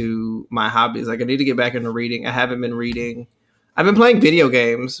into my hobbies. Like I need to get back into reading. I haven't been reading. I've been playing video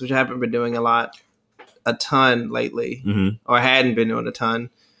games, which I haven't been doing a ton lately, or I hadn't been doing a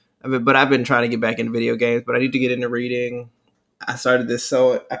ton. But I've been trying to get back into video games. But I need to get into reading. I started this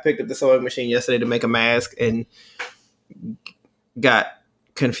sewing. I picked up the sewing machine yesterday to make a mask and got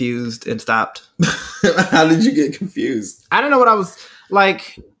confused and stopped. How did you get confused? I don't know what I was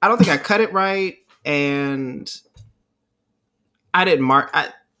like. I don't think I cut it right, and I didn't mark.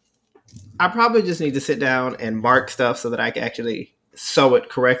 I probably just need to sit down and mark stuff so that I can actually sew it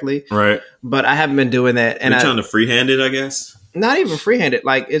correctly. Right. But I haven't been doing that. And you're trying to freehand it, I guess? Not even freehand.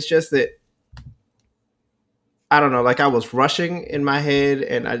 Like, it's just that, I don't know, like I was rushing in my head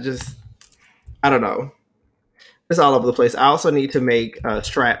and I don't know. It's all over the place. I also need to make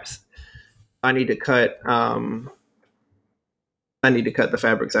straps. I need to cut the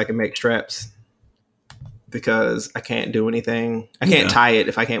fabric so I can make straps because I can't do anything. I can't tie it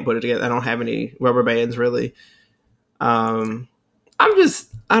if I can't put it together. I don't have any rubber bands really. I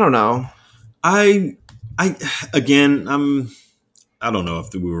don't know. I don't know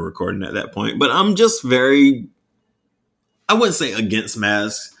if we were recording at that point, but I'm just I wouldn't say against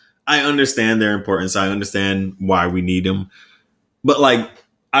masks. I understand their importance. I understand why we need them. But like,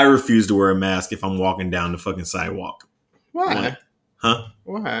 I refuse to wear a mask if I'm walking down the fucking sidewalk. Why? Like, huh?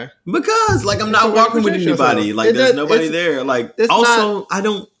 Why? Because like I'm not walking with anybody. Yourself. Like there's nobody there. Like also I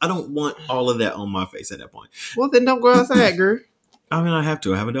don't want all of that on my face at that point. Well then don't go outside, girl. I mean I have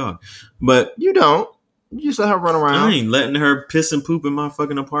to. I have a dog. But you don't. You just let her run around. I ain't letting her piss and poop in my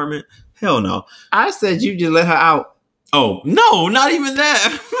fucking apartment. Hell no. I said you just let her out. Oh no, not even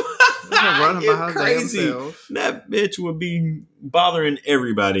that. You're crazy. That bitch would be bothering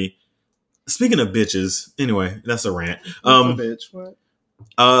everybody. Speaking of bitches, anyway, that's a rant. Bitch, what?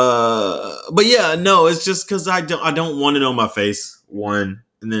 But yeah, no, it's just because I don't want it on my face. 1,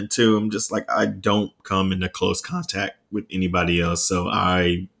 and then 2, I'm just like I don't come into close contact with anybody else, so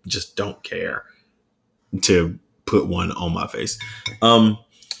I just don't care to put one on my face.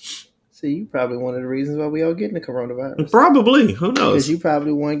 So you probably one of the reasons why we all getting the coronavirus. Probably. Who knows? Because you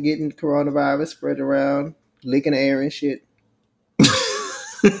probably one getting coronavirus spread around, licking air and shit.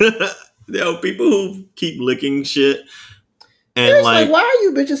 Yo, people who keep licking shit and it's like, why are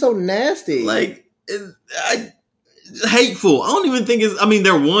you bitches so nasty? Like, hateful. I don't even think it's. I mean,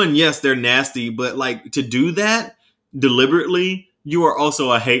 they're nasty, but like to do that deliberately, you are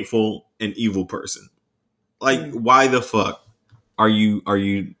also a hateful and evil person. Like, why the fuck are you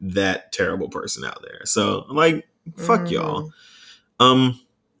that terrible person out there? So I'm like, fuck y'all.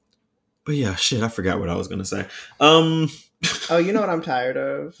 But yeah, shit, I forgot what I was gonna say. Oh, you know what I'm tired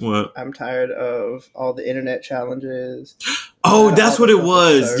of? What? I'm tired of all the internet challenges. Oh, that's what it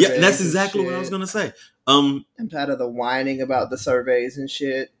was. Yeah, that's exactly what I was gonna say. I'm tired of the whining about the surveys and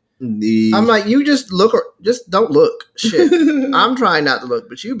shit. I'm like, you just look or just don't look. Shit. I'm trying not to look,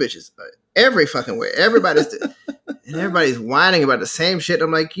 but you bitches every fucking way. Everybody's whining about the same shit.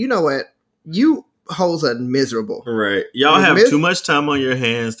 I'm like, you know what? You hoes are miserable. Right. Y'all have too much time on your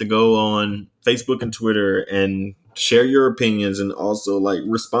hands to go on Facebook and Twitter and share your opinions and also like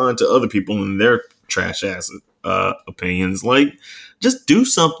respond to other people and their trash ass opinions. Like, just do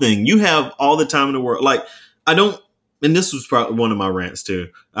something. You have all the time in the world. Like, I don't, and this was probably one of my rants too.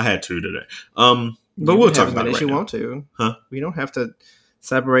 I had 2 today. But we'll talk about it right now. Want to. Huh? We don't have to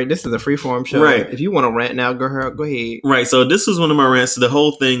separate. This is a freeform show. Right. If you want to rant now, go ahead. Right. So this is one of my rants. The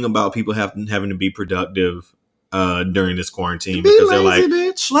whole thing about people having to be productive during this quarantine Be because lazy,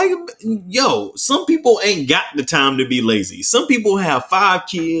 they're bitch. like, yo, some people ain't got the time to be lazy. Some people have 5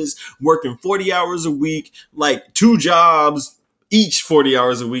 kids working 40 hours a week, like 2 jobs, each 40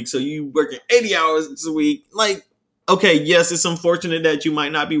 hours a week. So you working 80 hours a week. Like, okay, yes, it's unfortunate that you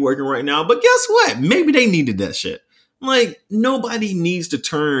might not be working right now, but guess what? Maybe they needed that shit. Like, nobody needs to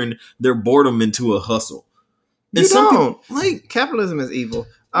turn their boredom into a hustle. You don't. People, like, capitalism is evil.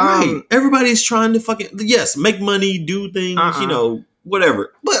 Right. Everybody's trying to make money, do things,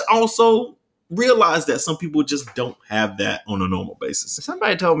 whatever. But also realize that some people just don't have that on a normal basis.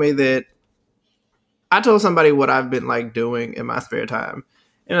 Somebody told me that I told somebody what I've been like doing in my spare time.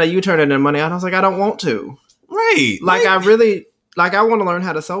 And like, you turn it into money out. I was like, I don't want to. Right. Like I really I want to learn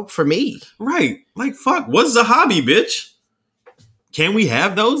how to sew for me. Right. Like, fuck, what's a hobby, bitch? Can we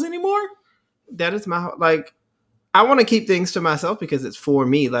have those anymore? That is my I want to keep things to myself because it's for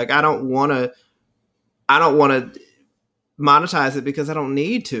me. Like I don't want to monetize it because I don't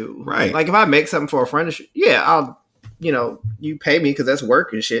need to. Right. Like if I make something for a friend, I'll, you pay me because that's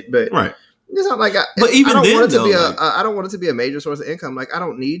work and shit. But right. It's not like I don't want it to be a major source of income. Like I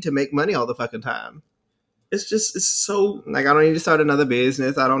don't need to make money all the fucking time. It's so like I don't need to start another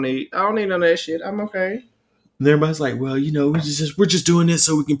business. I don't need none of that shit. I'm okay. And everybody's like, well, we're just doing this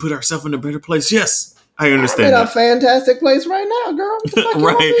so we can put ourselves in a better place. Yes. I understand. I'm in a fantastic place right now, girl. What the fuck you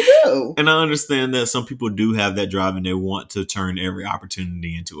want me to do? And I understand that some people do have that drive and they want to turn every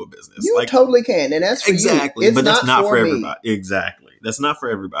opportunity into a business. You totally can, and that's for exactly. You. But that's not for everybody. Exactly. That's not for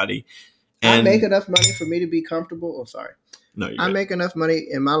everybody. And I make enough money for me to be comfortable. Oh, sorry. No, I make enough money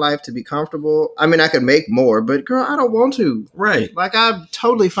in my life to be comfortable. I mean, I could make more, but girl, I don't want to. Right. Like I'm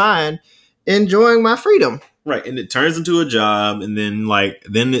totally fine enjoying my freedom. Right, and it turns into a job, and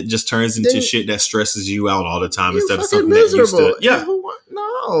then it just turns into shit that stresses you out all the time instead of something miserable. that used to,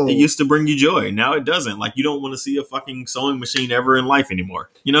 no, it used to bring you joy. Now it doesn't. Like you don't want to see a fucking sewing machine ever in life anymore.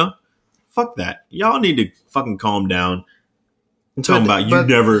 Fuck that. Y'all need to fucking calm down. I'm talking about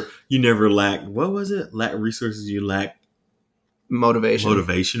you never lack. What was it? Lack resources. You lack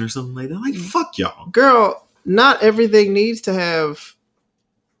motivation or something like that. Like fuck y'all, girl. Not everything needs to have.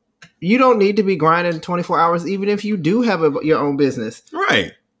 You don't need to be grinding 24 hours, even if you do have your own business.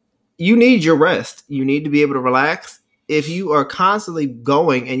 Right. You need your rest. You need to be able to relax. If you are constantly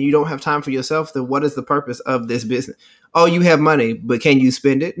going and you don't have time for yourself, then what is the purpose of this business? Oh, you have money, but can you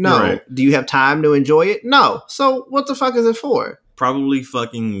spend it? No. Right. Do you have time to enjoy it? No. So what the fuck is it for? Probably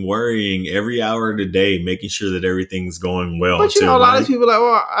fucking worrying every hour of the day, making sure that everything's going well. But a lot of people are like,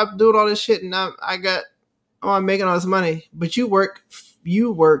 oh, I'm doing all this shit and I'm making all this money. But you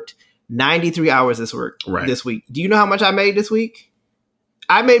worked 93 hours this week. Do you know how much I made this week?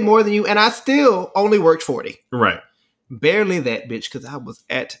 I made more than you, and I still only worked 40. Right. Barely that, bitch, because I was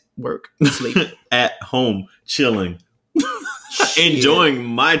at work, sleeping. At home, chilling. Enjoying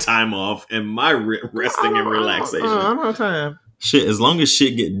my time off and my resting and relaxation. I don't have time. Shit, as long as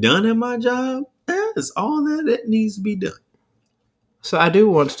shit get done at my job, that's all that needs to be done. So I do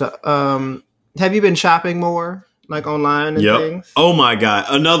want to, have you been shopping more? Like online and things? Oh my God.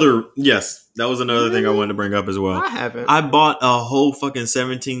 That was another thing I wanted to bring up as well. I haven't. I bought a whole fucking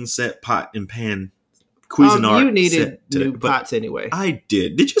 17 set pot and pan Cuisinart. You needed new pots anyway. I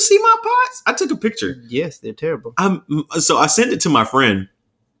did. Did you see my pots? I took a picture. Yes, they're terrible. So I sent it to my friend.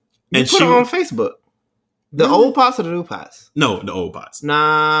 And put it on Facebook. The old pots or the new pots? No, the old pots. Nah,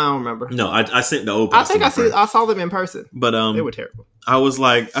 I don't remember. No, I sent the old pots. I saw them in person. But they were terrible.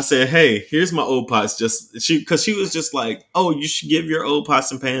 I said, hey, here's my old pots. Because she was just like, oh, you should give your old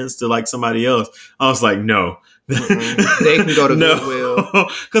pots and pans to like somebody else. I was like, no. Mm-hmm. They can go to Goodwill.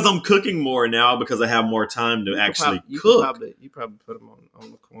 Because I'm cooking more now because I have more time to cook. You probably put them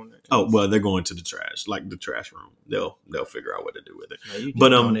on the corner. Oh well, they're going to the trash, like the trash room. They'll figure out what to do with it. No, you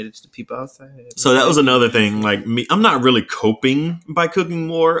can donate it to people outside. So that was another thing. Like me, I'm not really coping by cooking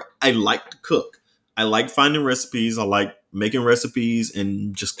more. I like to cook. I like finding recipes. I like making recipes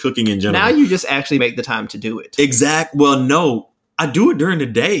and just cooking in general. Now you just actually make the time to do it. Well, no. I do it during the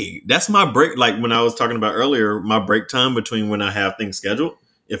day. That's my break. Like when I was talking about earlier, my break time between when I have things scheduled.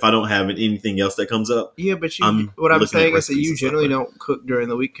 If I don't have anything else that comes up. Yeah, but what I'm saying is that you generally don't cook during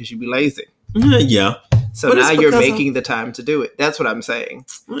the week because you be lazy. Yeah. So but now you're making the time to do it. That's what I'm saying.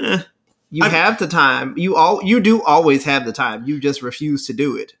 You have the time. You do always have the time. You just refuse to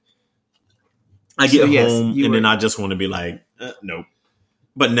do it. I get home and then I just want to be like, nope.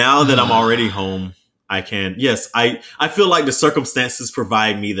 But now that I'm already home, I can. Yes, I feel like the circumstances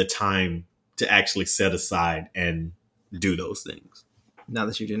provide me the time to actually set aside and do those things. Not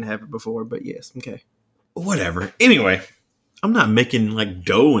that you didn't have it before, but yes. Okay. Whatever. Anyway, I'm not making like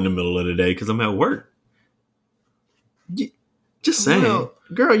dough in the middle of the day because I'm at work. Just saying. Well,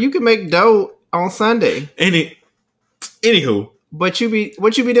 girl, you can make dough on Sunday. Anywho. But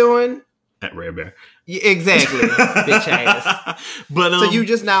what you be doing? At Red Bear. Yeah, exactly, bitch ass. But so you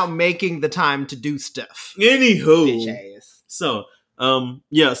just now making the time to do stuff. Anywho. Bitch ass. So,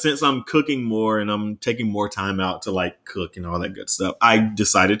 since I'm cooking more and I'm taking more time out to like cook and all that good stuff, I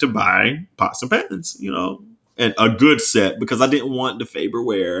decided to buy pots and pans, and a good set because I didn't want the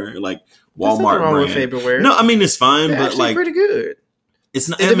Faberware, like Walmart wrong brand. With Faberware. No, I mean it's fine, They're but like pretty good. It's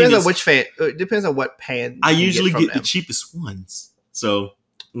not. It depends on which fan. It depends on what pan. I usually get the cheapest ones, so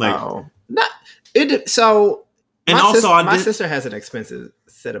like my sister has an expensive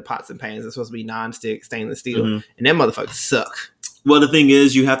set of pots and pans. It's supposed to be non-stick stainless steel, and them motherfuckers suck. Well, the thing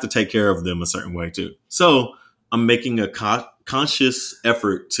is, you have to take care of them a certain way too. So I'm making a conscious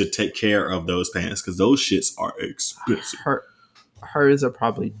effort to take care of those pans because those shits are expensive. Hers are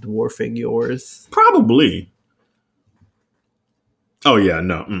probably dwarfing yours. Probably. Oh yeah,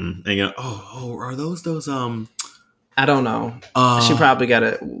 no. And are those? I don't know. She probably got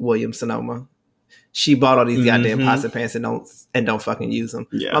a Williams Sonoma. She bought all these goddamn pots and pans and don't fucking use them.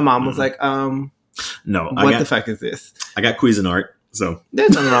 Yeah. My mom was like, no, what the fuck is this? I got Cuisinart, so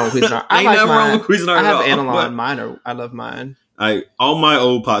there's nothing wrong with Cuisinart. Ain't nothing wrong with Cuisinart. I have Analon. Mine I love mine. All my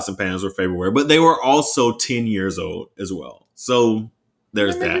old pots and pans were Faberware, but they were also 10 years old as well. So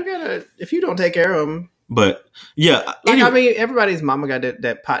there's that. If you don't take care of them. But yeah, anyway. Everybody's mama got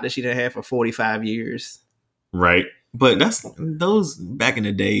that pot that she didn't have for 45 years. Right. But that's those back in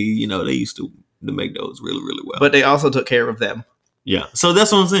the day, they used to make those really, really well. But they also took care of them. Yeah. So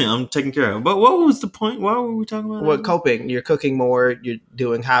that's what I'm saying. I'm taking care of it. But what was the point? Why were we talking about that? Coping. You're cooking more. You're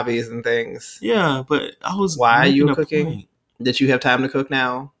doing hobbies and things. Yeah, but I was... Why are you cooking? Point. Did you have time to cook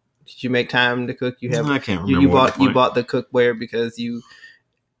now? Did you make time to cook? I can't remember. You bought the cookware because you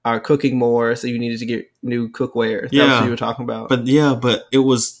are cooking more, so you needed to get new cookware. That's what you were talking about. But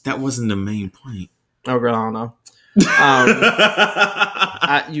that wasn't the main point. Oh, girl, I don't know.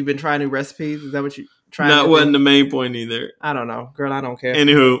 You've been trying new recipes? Is that what you trying? That wasn't the main point either. I don't know, girl. I don't care.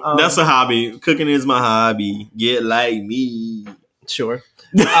 Anywho, that's a hobby. Cooking is my hobby. Get like me. Sure.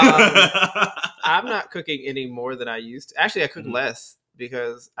 I'm not cooking any more than I used to. Actually, I cook less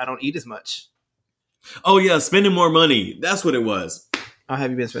because I don't eat as much. Oh yeah, spending more money. That's what it was. How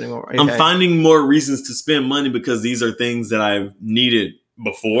have you been spending more? Okay. I'm finding more reasons to spend money because these are things that I've needed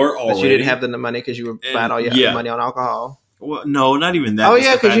before already. But you didn't have the money because you were buying all your money on alcohol. Well, no, not even that. Oh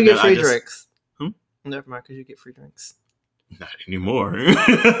yeah, because you get free drinks. Never mind, because you get free drinks. Not anymore.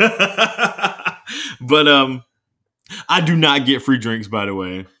 But I do not get free drinks, by the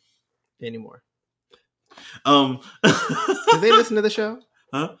way. Anymore. Do they listen to the show?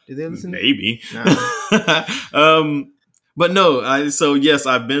 Huh? Do they listen? Maybe. No. But no. So yes,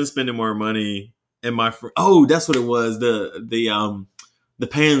 I've been spending more money. And that's what it was. The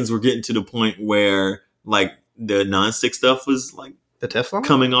pans were getting to the point where like the nonstick stuff was like the Teflon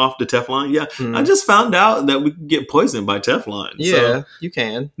coming off the Teflon. Yeah, I just found out that we could get poisoned by Teflon. Yeah, so you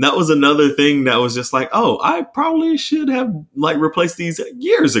can. That was another thing that was just like, oh, I probably should have like replaced these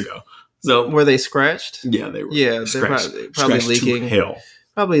years ago. So were they scratched? Yeah, they were. Yeah, scratched, they're probably leaking. Hell,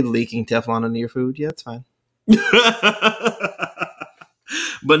 probably leaking Teflon into your food. Yeah, that's fine.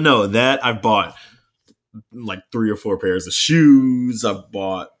 But no, that I bought like 3 or 4 pairs of shoes. I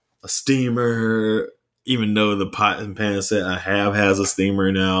bought a steamer, even though the pot and pan set I have has a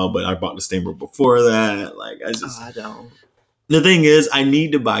steamer now, but I bought the steamer before that. Like I don't. The thing is, I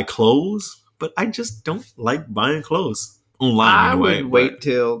need to buy clothes, but I just don't like buying clothes online. I would wait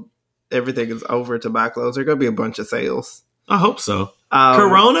till everything is over to buy clothes. There's gonna be a bunch of sales. I hope so.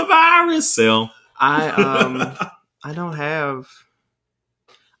 Coronavirus sale. I don't have.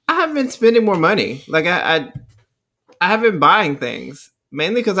 I haven't been spending more money. Like I have been buying things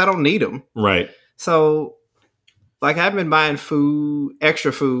mainly because I don't need them. Right. So, like I've been buying food,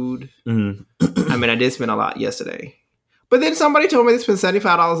 extra food. Mm-hmm. I mean, I did spend a lot yesterday, but then somebody told me they spend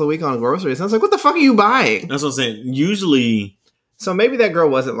 $75 a week on groceries. And I was like, "What the fuck are you buying?" That's what I'm saying. Usually, so maybe that girl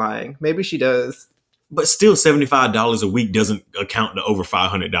wasn't lying. Maybe she does. But still, $75 a week doesn't account to over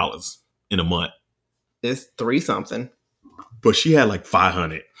 $500 in a month. It's 3 something. But she had like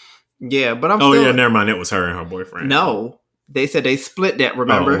 500. Yeah, but I'm. Oh yeah, never mind. It was her and her boyfriend. No, they said they split that.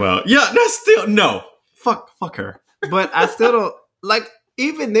 Remember? Oh, well, yeah, that's still no. Fuck her. But I still don't like.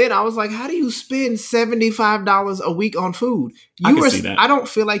 Even then, I was like, "How do you spend $75 a week on food?" I can see that. I don't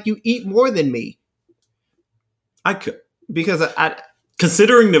feel like you eat more than me. I could because I.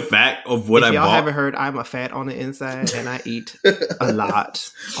 Considering the fact of what I bought. Y'all haven't heard, I'm a fat on the inside, and I eat a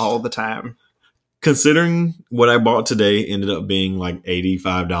lot all the time. Considering what I bought today ended up being like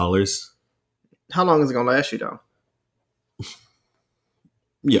 $85. How long is it gonna last you though?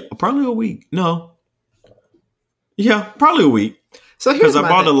 Yeah, probably a week. No. Yeah, probably a week. So here's because I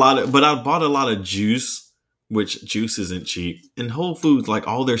bought thing. I bought a lot of juice, which juice isn't cheap. And Whole Foods, like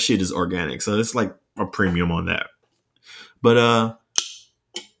all their shit is organic, so it's like a premium on that. But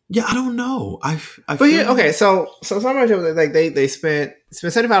yeah, I don't know. But yeah, okay. So somebody like they spend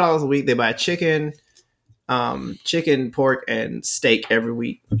 $75 a week. They buy chicken, pork, and steak every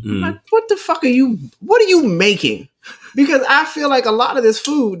week. Like, what the fuck are you? What are you making? Because I feel like a lot of this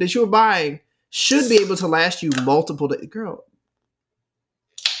food that you're buying should be able to last you multiple days. Girl,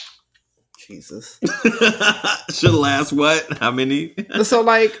 Jesus, should last what? How many? So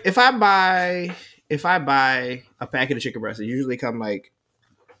like, if I buy a packet of chicken breasts, it usually come like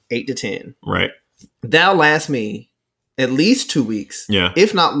 8 to 10. Right. That'll last me at least 2 weeks. Yeah.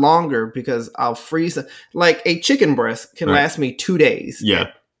 If not longer, because I'll freeze them. Like a chicken breast can last me 2 days.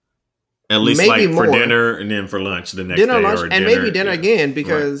 Yeah. At least maybe like for dinner and then for lunch the next day. Lunch, and maybe dinner again,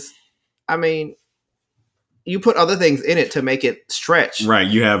 because I mean, you put other things in it to make it stretch. Right.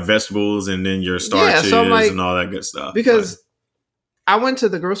 You have vegetables and then your starches and all that good stuff. Because I went to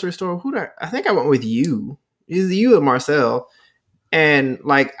the grocery store. I think I went with you. Either you or Marcel. And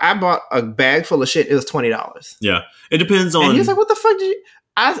like, I bought a bag full of shit. It was $20. Yeah, it depends on. And he was like, "What the fuck did you?"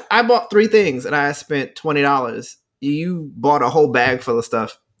 I bought 3 things and I spent $20. You bought a whole bag full of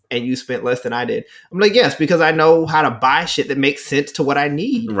stuff and you spent less than I did. I'm like, yes, because I know how to buy shit that makes sense to what I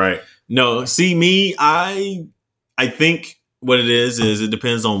need. Right. No, see me, I think what it is it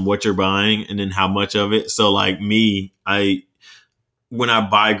depends on what you're buying and then how much of it. So like me, when I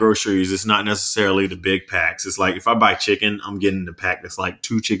buy groceries, it's not necessarily the big packs. It's like if I buy chicken, I'm getting the pack that's like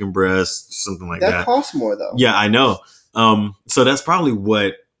 2 chicken breasts, something like that. That costs more though. Yeah, I know. So that's probably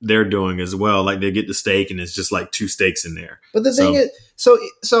what they're doing as well. Like they get the steak and it's just like 2 steaks in there. But the thing is,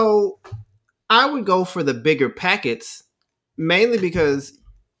 so I would go for the bigger packets mainly because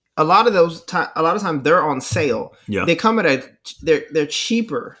a lot of times they're on sale. Yeah, they come at they're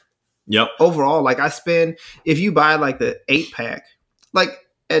cheaper. Yep. Overall, like if you buy like the 8-pack. Like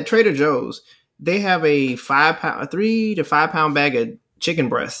at Trader Joe's, they have a 3 to 5 pound bag of chicken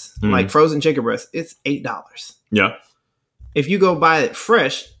breasts, like frozen chicken breasts. It's $8. Yeah. If you go buy it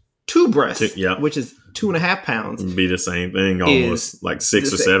fresh, 2 breasts, which is 2.5 pounds, it'd be the same thing, almost like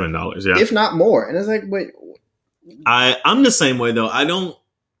 $6 or $7. Yeah, if not more. And it's like, wait, I'm the same way though.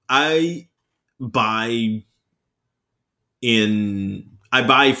 I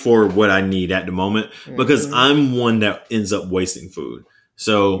buy for what I need at the moment because I'm one that ends up wasting food.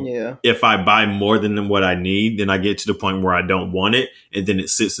 So if I buy more than what I need, then I get to the point where I don't want it. And then it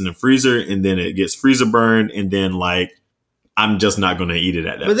sits in the freezer and then it gets freezer burned. And then like, I'm just not going to eat it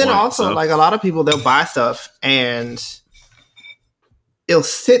at that point. But then also like a lot of people, they'll buy stuff and it'll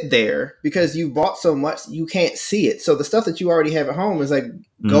sit there because you bought so much, you can't see it. So the stuff that you already have at home is like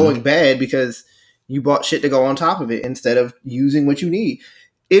going bad because you bought shit to go on top of it instead of using what you need.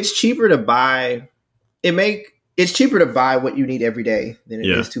 It's cheaper to buy. It's cheaper to buy what you need every day than it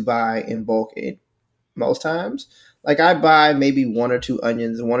is to buy in bulk. Most times, like I buy maybe 1 or 2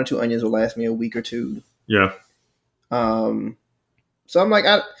 onions, and 1 or 2 onions will last me a week or 2. Yeah. So I'm like,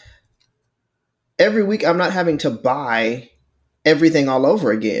 every week I'm not having to buy everything all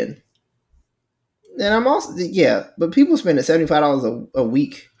over again. And I'm also but people spending $75 a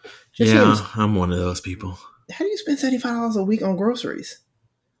week. I'm one of those people. How do you spend $75 a week on groceries?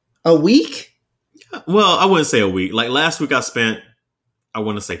 A week? Well, I wouldn't say a week. Like last week I spent, I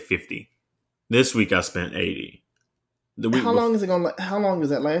want to say 50. This week I spent 80. How long is it going to, how long does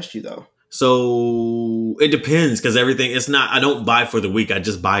that last you though? So it depends because I don't buy for the week. I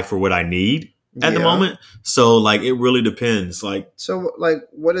just buy for what I need at the moment. So like, it really depends. Like, so like,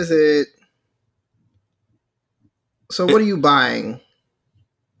 what is it? So what are you buying?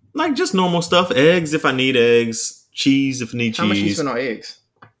 Like just normal stuff. Eggs if I need eggs. Cheese if I need cheese. How much do you spend on eggs?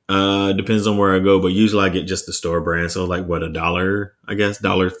 Depends on where I go, but usually I get just the store brand. So like what, $1, I guess,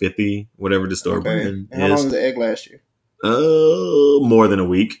 $1.50, whatever the store brand is. How long does the egg last you? More than a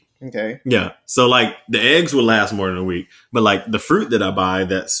week. Okay. Yeah. So like the eggs will last more than a week, but like the fruit that I buy,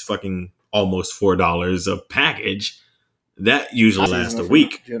 that's fucking almost $4 a package. That usually lasts a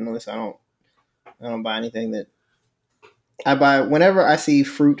week. Generally, I don't buy anything that I buy. Whenever I see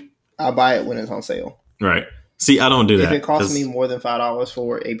fruit, I'll buy it when it's on sale. Right. See, I don't do that. If it costs me more than $5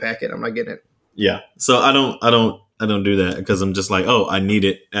 for a packet, I'm not getting it. Yeah. So I don't do that because I'm just like, oh, I need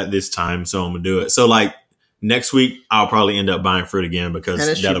it at this time, so I'm gonna do it. So like next week, I'll probably end up buying fruit again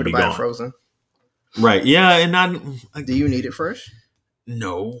because that'll be gone. Frozen. Right. Yeah. And do you need it fresh?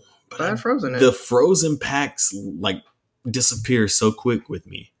 No. But buy frozen. The frozen packs like disappear so quick with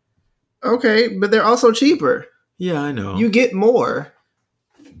me. Okay, but they're also cheaper. Yeah, I know. You get more.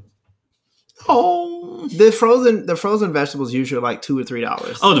 Oh, The frozen vegetables usually are like $2 or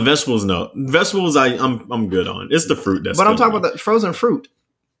 $3. oh, the vegetables. No, vegetables. I'm good on. It's the fruit that's. But I'm talking about the frozen fruit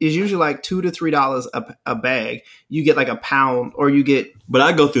is usually like $2 to $3 a bag. You get like a pound, or you get. But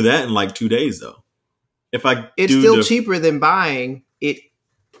I go through that in like 2 days though. If I It's still cheaper than buying it.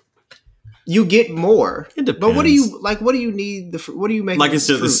 You get more. It depends. But what do you like? What do you need? What do you make? Like it's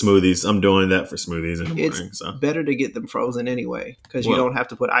just the smoothies. I'm doing that for smoothies in the morning. It's so better to get them frozen anyway because you don't have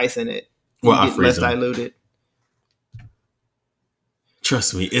to put ice in it. Well, I get freeze less them. diluted.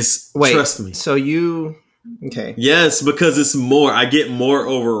 Trust me. Trust me. So you okay? Yes, because it's more. I get more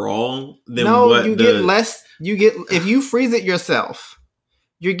overall than you get less. You get if you freeze it yourself,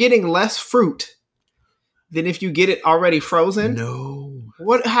 you're getting less fruit than if you get it already frozen. No.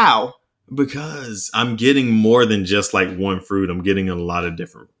 What? How? Because I'm getting more than just like one fruit. I'm getting a lot of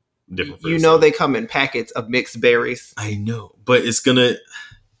different fruits. You know they come in packets of mixed berries. I know, but it's gonna.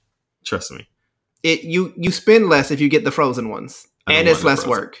 Trust me. You spend less if you get the frozen ones, and it's less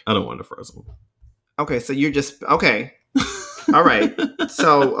work. I don't want the frozen one. Okay, so you're just okay. All right.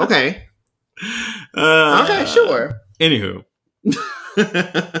 So okay. Okay, sure. Anywho.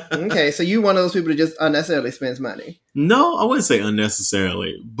 Okay, so you one of those people that just unnecessarily spends money. No, I wouldn't say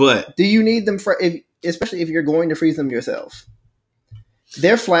unnecessarily, but do you need them especially if you're going to freeze them yourself?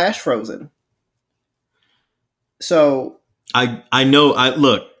 They're flash frozen. So I know.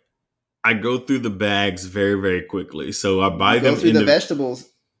 Look. I go through the bags very, very quickly. So I buy them. Go through the vegetables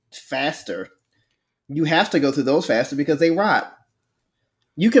faster. You have to go through those faster because they rot.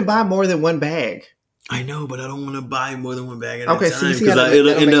 You can buy more than one bag. I know, but I don't want to buy more than one bag at a time because it'll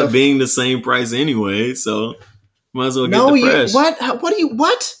end up being the same price anyway. So might as well get the fresh.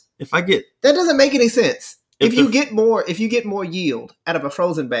 What? If I get that doesn't make any sense. If you get more yield out of a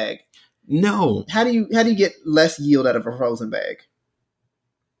frozen bag, no. How do you get less yield out of a frozen bag?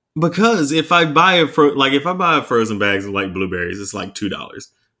 Because if I buy a frozen bags of like blueberries, it's like $2.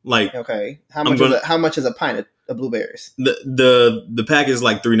 Like okay, how much is a pint of blueberries? The pack is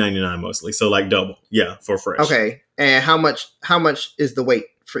like $3.99 mostly, so like double, yeah, for fresh. Okay, and how much is the weight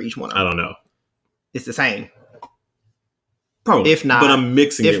for each one? I don't know. It's the same, probably. If not, but I'm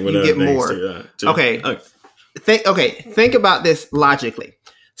mixing it with you other get things more. Too. Okay. Think about this logically.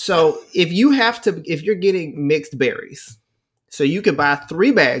 So if you're getting mixed berries. So you could buy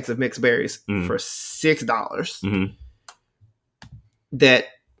 3 bags of mixed berries for $6. Mm-hmm. That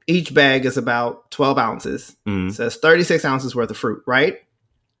each bag is about 12 ounces. Mm-hmm. So it's 36 ounces worth of fruit, right?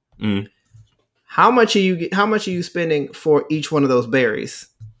 Mm-hmm. How much are you spending for each one of those berries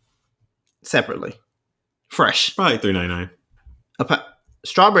separately? Fresh. Probably $3.99.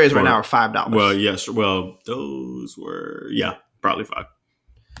 Strawberries right now are $5. Well, yes. Well, those were probably $5.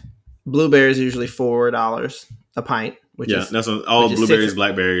 Blueberries are usually $4 a pint. That's all blueberries,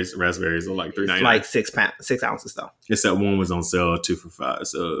 blackberries, raspberries are like $3.99. Like 6 ounces though. Except one was on sale 2 for $5,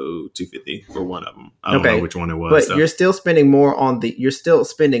 so $2.50 for one of them. I don't know which one it was. But so. you're still spending more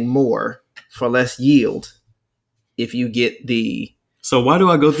for less yield if you get the. So why do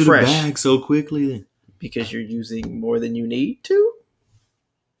I go through the bag so quickly then? Because you're using more than you need to.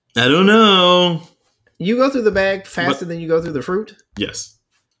 I don't know. You go through the bag faster than you go through the fruit? Yes.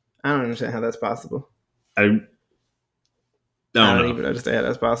 I don't understand how that's possible. I don't even understand how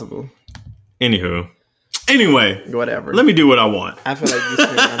that's possible. Anyway, whatever. Let me do what I want. I feel like you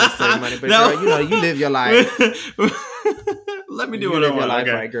spend unnecessary money, but girl, you live your life. Let me do what I want. Life,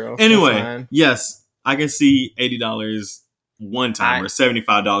 okay. Right, girl. Anyway, yes, I can see $80 one time or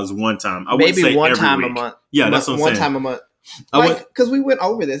 $75 one time. I would say one every time week. A month. Yeah, that's what I'm saying. One time a month. Because we went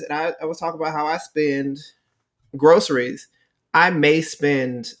over this, and I was talking about how I spend groceries. I may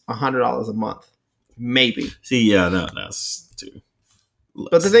spend $100 a month. Maybe. See, that's too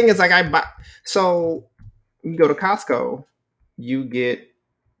less. But the thing is, like, I buy. So you go to Costco, you get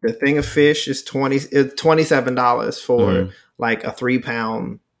the thing of fish is $27 for like a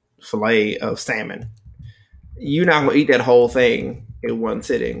 3-pound fillet of salmon. You're not gonna eat that whole thing in one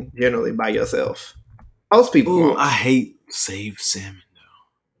sitting, generally by yourself. Most people won't. I hate saved salmon though.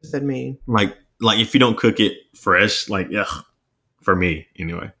 What does that mean? Like if you don't cook it fresh, for me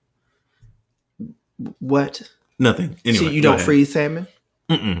anyway. What? Nothing. Anyway, so you don't freeze salmon?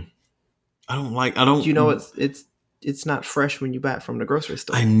 Mm-mm. I don't. You know it's not fresh when you buy it from the grocery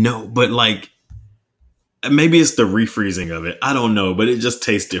store. I know, but maybe it's the refreezing of it. I don't know, but it just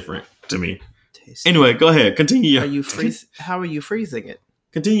tastes different to me. Anyway, go ahead. Continue. How are you freezing it?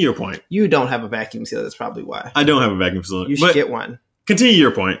 Continue your point. You don't have a vacuum sealer. That's probably why. I don't have a vacuum sealer. You should get one. Continue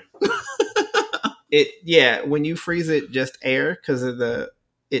your point. When you freeze it, just air because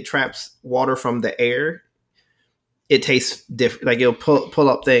it traps water from the air. It tastes different. Like it'll pull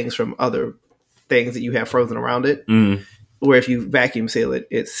up things from other things that you have frozen around it. Mm. Where if you vacuum seal it,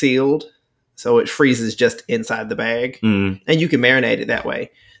 it's sealed, so it freezes just inside the bag, and you can marinate it that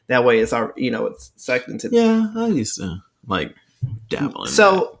way. That way, it's it's sucked into. Yeah, I used to like dabble in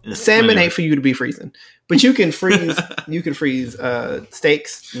So that. salmon ain't for you to be freezing, but you can freeze. You can freeze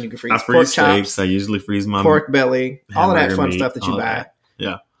steaks, and you can freeze pork chops. I usually freeze my pork belly, all of that fun meat, stuff that you buy.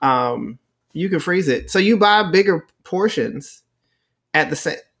 That. Yeah. You can freeze it. So you buy bigger portions at the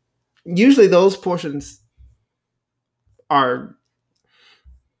same. Usually, those portions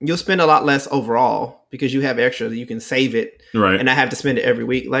you'll spend a lot less overall because you have extra that you can save it, right? And not have to spend it every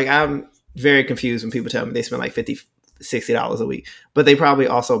week. Like, I'm very confused when people tell me they spend like $50, $60 a week, but they probably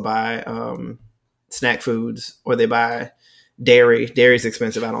also buy snack foods, or they buy dairy. Dairy's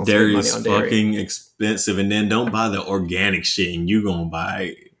expensive. I don't spend money on dairy. Dairy is fucking expensive, and then don't buy the organic shit, and you gonna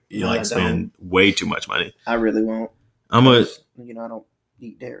buy spend way too much money. I really won't. I don't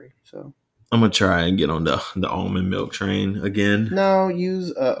eat dairy, so I'm gonna try and get on the almond milk train again. No,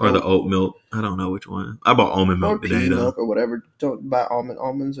 use or the oat milk. I don't know which one. I bought almond milk today, though. Milk or whatever. Don't buy almond.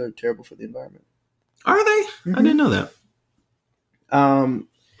 Almonds are terrible for the environment. Are they? Mm-hmm. I didn't know that.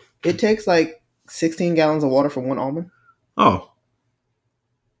 It takes like 16 gallons of water for one almond. Oh.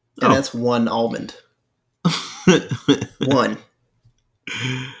 And that's one almond. One.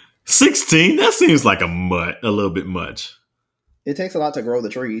 16? That seems like a little bit much. It takes a lot to grow the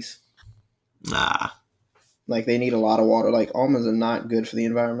trees. Nah. Like, they need a lot of water. Like, almonds are not good for the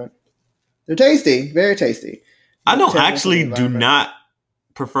environment. They're tasty. Very tasty. I do not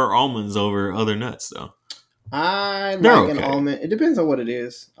prefer almonds over other nuts, though. I like an almond. It depends on what it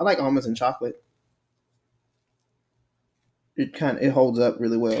is. I like almonds and chocolate. It holds up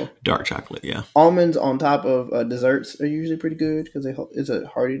really well. Dark chocolate, yeah. Almonds on top of desserts are usually pretty good because it's a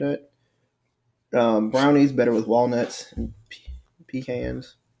hearty nut. Brownies better with walnuts and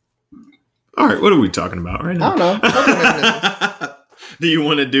pecans. All right, what are we talking about right now? I don't know. Do you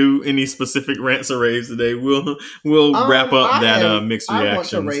want to do any specific rants or raves today? We'll wrap up that mixed reactions. I want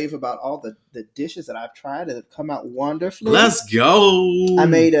to rave about all the dishes that I've tried that have come out wonderfully. Let's go. I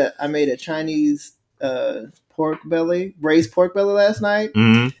made a Chinese braised pork belly last night.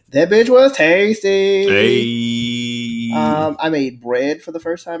 Mm-hmm. That bitch was tasty. Hey. I made bread for the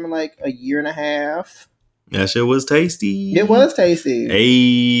first time in like a year and a half. That shit was tasty. It was tasty.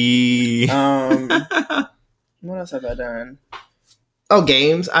 Hey. What else have I done? Oh,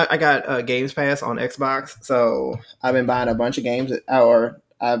 games. I got Games Pass on Xbox, so I've been buying a bunch of games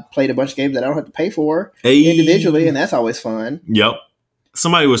I've played a bunch of games that I don't have to pay for individually, and that's always fun. Yep.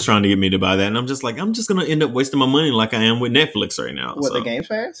 Somebody was trying to get me to buy that, and I'm just like, I'm just going to end up wasting my money like I am with Netflix right now. What, the Games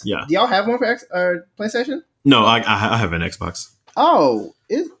Pass? Yeah. Do y'all have one for PlayStation? No, I have an Xbox. Oh,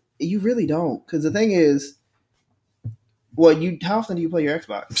 you really don't. Because the thing is, how often do you play your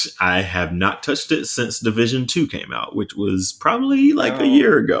Xbox? I have not touched it since Division 2 came out, which was probably like a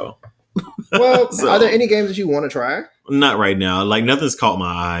year ago. Well, are there any games that you want to try? Not right now. Like, nothing's caught my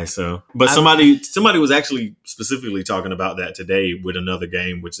eye. But somebody was actually specifically talking about that today with another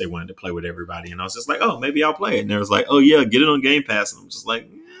game, which they wanted to play with everybody. And I was just like, oh, maybe I'll play it. And they was like, oh yeah, get it on Game Pass. And I'm just like,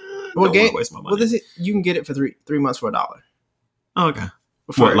 don't want to waste my money. Well, you can get it for 3 months for $1. Oh, okay.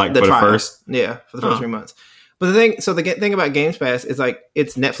 For the first? Yeah, for the first 3 months. But the thing about Games Pass is like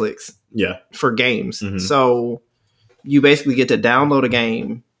it's Netflix. Yeah. For games. Mm-hmm. So you basically get to download a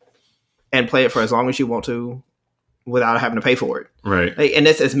game and play it for as long as you want to without having to pay for it. Right. And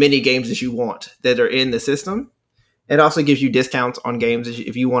that's as many games as you want that are in the system. It also gives you discounts on games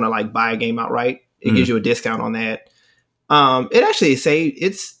if you want to like buy a game outright. It gives you a discount on that. It actually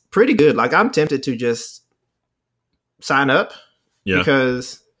it's pretty good. Like, I'm tempted to just sign up. Yeah.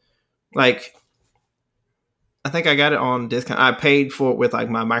 Because like, I think I got it on discount. I paid for it with like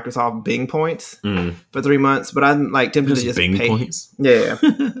my Microsoft Bing points for 3 months, but I'm like tempted to just Bing pay. Points. Yeah,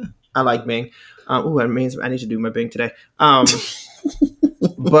 I like Bing. That means I need to do my Bing today.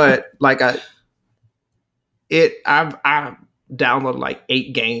 But like I've downloaded like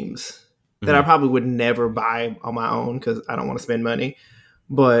 8 games that I probably would never buy on my own because I don't want to spend money.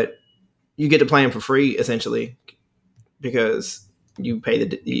 But you get to play them for free essentially because you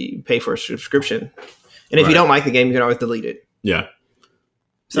pay for a subscription. And if you don't like the game, you can always delete it. Yeah.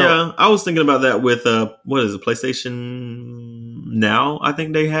 So, yeah, I was thinking about that with, what is it, PlayStation Now? I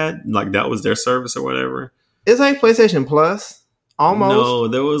think they had. Like, that was their service or whatever. It's like PlayStation Plus, almost. No,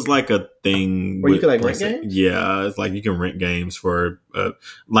 there was like a thing. Where you could like rent games? Yeah, it's like you can rent games for,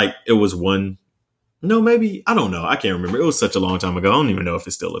 like, it was one. No, maybe. I don't know. I can't remember. It was such a long time ago. I don't even know if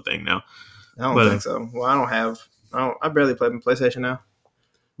it's still a thing now. I don't think so. Well, I barely play my PlayStation now.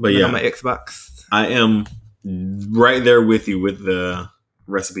 But yeah. On my Xbox. I am right there with you with the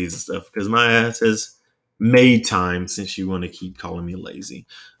recipes and stuff because my ass has made time since you want to keep calling me lazy.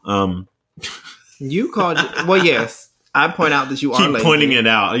 You called it. Well, yes. I point out that you are lazy. Keep pointing it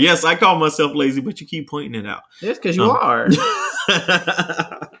out. Yes, I call myself lazy, but you keep pointing it out. It's because you are.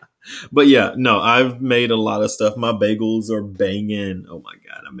 But yeah, no, I've made a lot of stuff. My bagels are banging. Oh my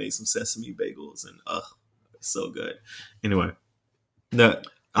God. I made some sesame bagels and it's so good. Anyway. I'm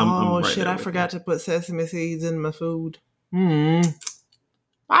right shit, I forgot to put sesame seeds in my food. I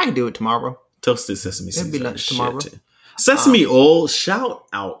can do it tomorrow. Toasted sesame seeds. It'll be lunch tomorrow. Sesame oil. Shout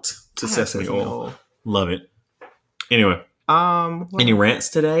out to sesame oil. Love it. Anyway. Any rants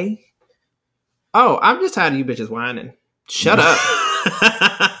today? Oh, I'm just tired of you bitches whining. Shut up.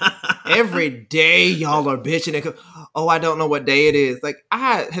 Every day y'all are bitching and I don't know what day it is. Like,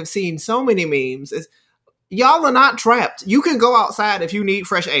 I have seen so many memes. Y'all are not trapped. You can go outside if you need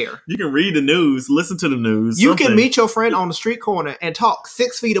fresh air. You can read the news, listen to the news. You can meet your friend on the street corner and talk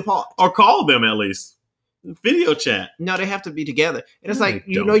 6 feet apart. Or call them at least. Video chat. No, they have to be together. And it's like,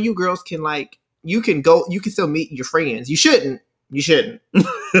 you girls can you can still meet your friends. You shouldn't. Y'all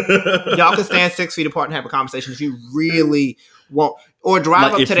can stand 6 feet apart and have a conversation if you really want. Or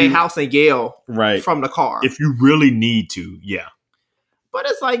drive up to their house and yell from the car. If you really need to, yeah. But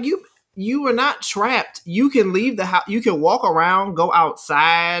it's like you are not trapped. You can leave the house. You can walk around, go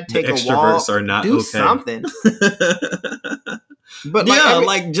outside, take a walk. Extroverts are not do something. But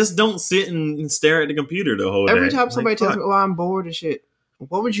just don't sit and stare at the computer the whole day. Every time somebody tells me, I'm bored and shit,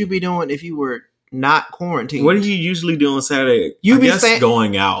 what would you be doing if you were not quarantined? What do you usually do on Saturday? I guess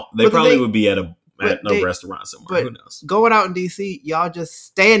going out. They probably would be at a restaurant somewhere. Who knows? Going out in DC, y'all just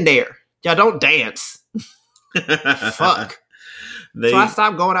stand there. Y'all don't dance. Fuck. So I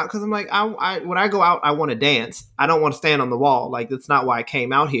stopped going out because I'm like, when I go out, I want to dance. I don't want to stand on the wall. Like, that's not why I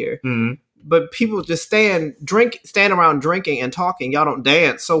came out here. Mm-hmm. But people just stand around drinking and talking. Y'all don't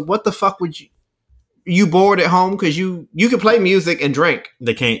dance. So what the fuck would you bored at home because you can play music and drink.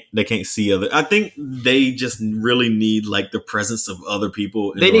 They can't see other. I think they just really need the presence of other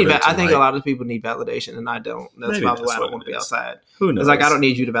people. I think a lot of people need validation, and I don't. That's probably why I don't want to be outside. Who knows? It's like, I don't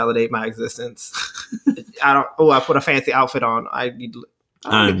need you to validate my existence. I don't. Oh, I put a fancy outfit on.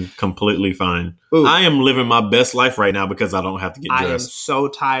 I'm completely fine. Ooh. I am living my best life right now because I don't have to get dressed. I am so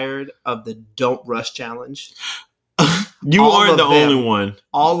tired of the don't rush challenge. You aren't the only one.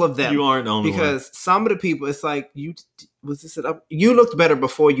 All of them. You aren't the only one. Because some of the people, it's like, you looked better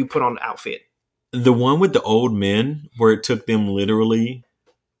before you put on the outfit. The one with the old men, where it took them literally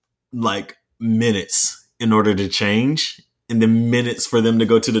minutes in order to change, and then minutes for them to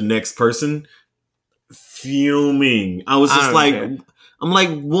go to the next person. Fuming. I was just care. I'm like,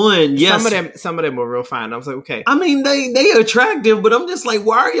 one, yes. Some of them were real fine. I was like, okay. I mean, they attractive, but I'm just like,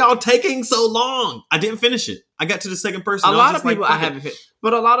 why are y'all taking so long? I didn't finish it. I got to the second person. A lot of people I haven't finished,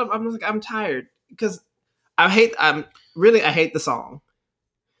 but a lot of I'm tired because I hate the song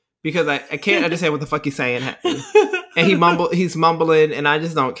because I can't understand what the fuck he's saying. And he's mumbling, and I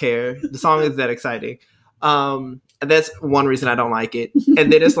just don't care. The song is that exciting. That's one reason I don't like it.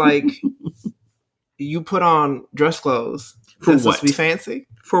 And then it's like, you put on dress clothes. For what? Supposed to be fancy?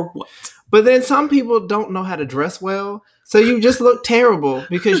 For what? But then some people don't know how to dress well. So you just look terrible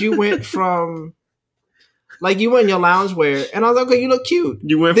because you went from... you went in your loungewear, and I was like, okay, you look cute.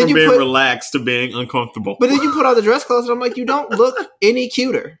 You went from being relaxed to being uncomfortable. But then you put on the dress clothes, and I'm like, you don't look any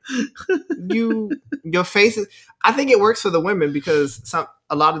cuter. Your face is... I think it works for the women because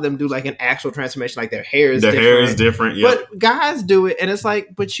a lot of them do an actual transformation, their hair is different. Hair is different, yeah. But guys do it, and it's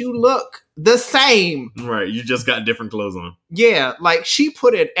like, but you look the same. Right, you just got different clothes on. Yeah, she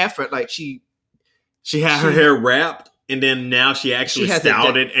put in effort, she had her hair wrapped, and then now she actually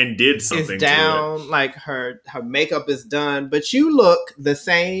styled it and did something down, to it. Her makeup is done, but you look the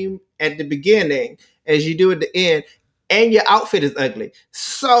same at the beginning as you do at the end, and your outfit is ugly.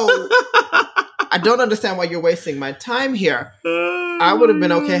 So I don't understand why you're wasting my time here. I would have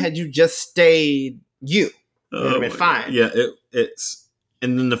been okay had you just stayed you. It would have been fine. Yeah, it's...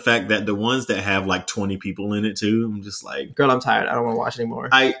 And then the fact that the ones that have 20 people in it too, I'm just like... Girl, I'm tired. I don't want to watch anymore.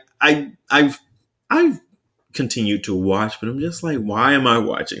 I've continued to watch, but I'm just like, why am I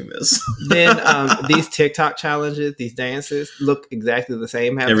watching this? Then these TikTok challenges, these dances look exactly the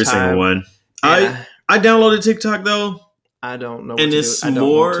same every single one. Yeah. I downloaded TikTok though. I don't know.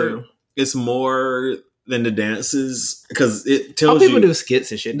 It's more than the dances because it tells you people do skits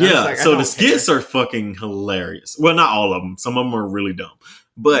and shit. Yeah, so the skits are fucking hilarious. Well, not all of them. Some of them are really dumb.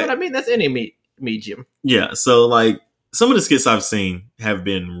 But I mean, that's any medium. Yeah, so some of the skits I've seen have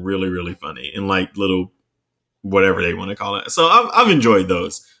been really, really funny and little whatever they want to call it. So I've enjoyed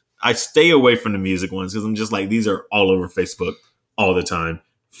those. I stay away from the music ones because I'm just like, these are all over Facebook all the time.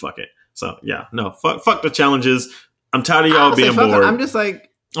 Fuck it. So yeah, no, fuck the challenges. I'm tired of y'all being bored. I'm just like,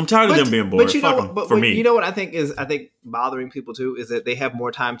 I'm tired of them being bored. But you fuck know, them, but for me. You know what I think bothering people too is that they have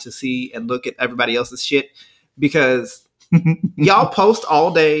more time to see and look at everybody else's shit because y'all post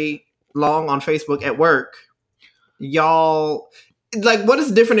all day long on Facebook at work. Y'all, like, what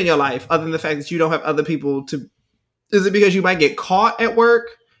is different in your life other than the fact that you don't have other people to? Is it because you might get caught at work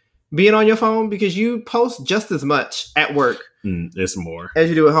being on your phone? Because you post just as much at work. It's more as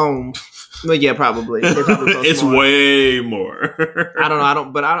you do at home. Well, yeah, probably. It's more. Way more. I don't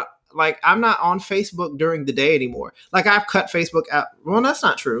know. I'm not on Facebook during the day anymore. Like, I've cut Facebook out. Well, that's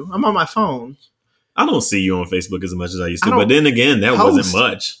not true. I'm on my phone. I don't see you on Facebook as much as I used to. But then again, that wasn't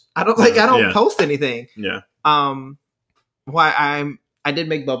much. I don't post anything. Yeah. I did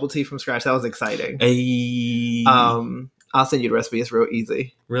make bubble tea from scratch. That was exciting. Hey. I'll send you the recipe. It's real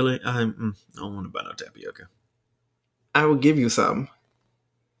easy. Really? I don't want to buy no tapioca. I will give you some.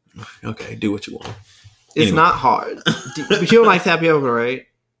 Okay, do what you want. It's not hard. But you don't like tapioca, right?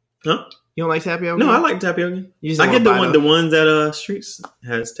 Huh? You don't like tapioca? No, I like tapioca. I get the ones that Streets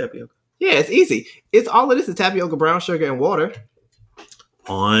has tapioca. Yeah, it's easy. It's all it is tapioca, brown sugar, and water.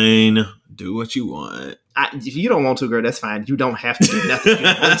 Fine. Do what you want. If you don't want to, girl, that's fine. You don't have to do nothing if you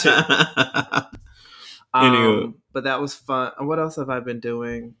don't want to. Anyway. But that was fun. What else have I been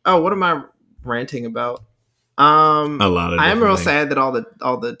doing? Oh, what am I ranting about? A lot of. I am real sad that all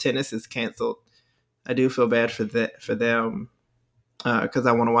the tennis is canceled. I do feel bad for them because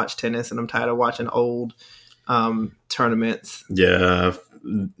I want to watch tennis and I'm tired of watching old tournaments. Yeah,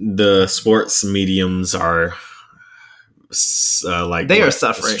 the sports mediums are they are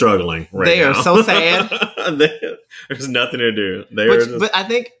suffering, struggling. Right they now. Are so sad. There's nothing to do. But I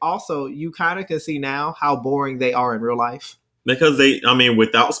think also you kind of can see now how boring they are in real life. Because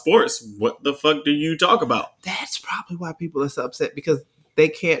without sports, what the fuck do you talk about? That's probably why people are so upset because they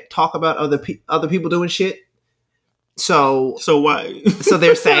can't talk about other people doing shit. So why? So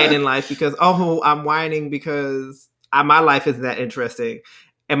they're sad in life because I'm whining because my life isn't that interesting,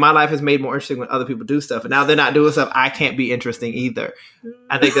 and my life is made more interesting when other people do stuff. And now they're not doing stuff. I can't be interesting either.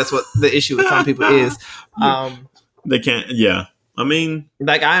 I think that's what the issue with some people is. They can't. Yeah. I mean,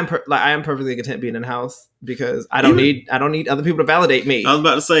 I am perfectly content being in the house because I don't need other people to validate me. I was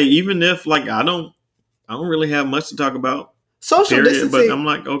about to say, even if I don't really have much to talk about. Social distancing, but I'm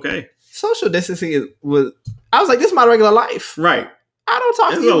like, okay. Social distancing I was like, this is my regular life. Right. I don't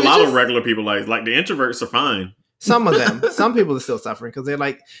talk to you. There's a lot of regular people like the introverts are fine. Some of them. Some people are still suffering because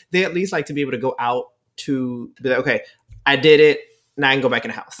they at least like to be able to go out to be like, okay, I did it. Now I can go back in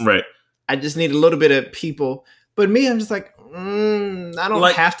the house. Right. I just need a little bit of people. But me, I'm just like, I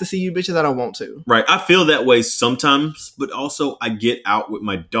don't have to see you bitches. I don't want to. Right. I feel that way sometimes, but also I get out with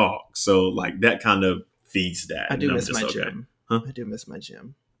my dog. So that kind of feeds that. I do miss my gym. Huh? I do miss my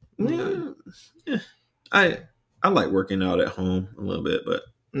gym. Yeah. I like working out at home a little bit, but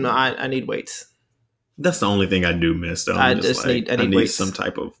no, I need weights. That's the only thing I do miss. Though. I need weights. Some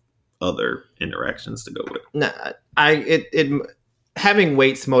type of other interactions to go with. No, having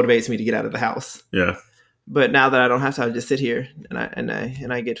weights motivates me to get out of the house. Yeah. But now that I don't have to, I just sit here and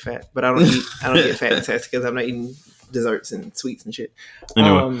I get fat. But I don't get fat and sassy because I'm not eating desserts and sweets and shit.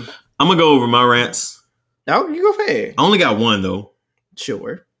 Anyway, I'm gonna go over my rants. Oh, you go fast. I only got one though.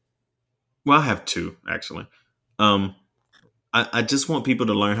 Sure. Well, I have two actually. I just want people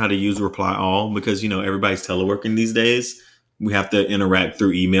to learn how to use reply all because everybody's teleworking these days. We have to interact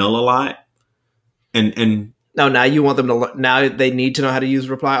through email a lot, and. No, now you want them to. Now they need to know how to use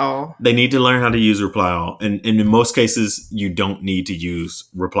reply all. They need to learn how to use reply all, and in most cases, you don't need to use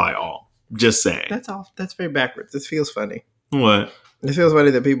reply all. Just saying. That's all. That's very backwards. This feels funny. What? It feels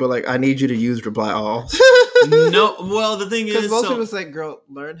funny that people are like, I need you to use reply all. No, well, the thing is, because most people say, "Girl,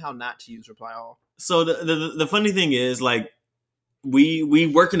 learn how not to use reply all." So the funny thing is,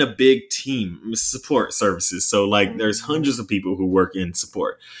 we work in a big team, support services. So there's hundreds of people who work in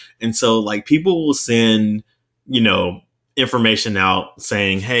support, and so people will send. Information out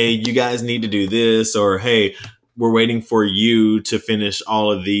saying, hey, you guys need to do this, or hey, we're waiting for you to finish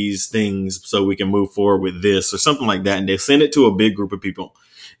all of these things so we can move forward with this or something like that. And they send it to a big group of people.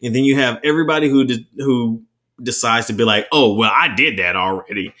 And then you have everybody who decides to be like, oh, well, I did that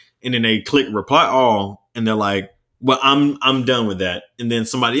already. And then they click reply all and they're like, well, I'm done with that. And then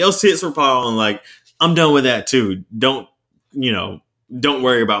somebody else hits reply all and I'm done with that too. Don't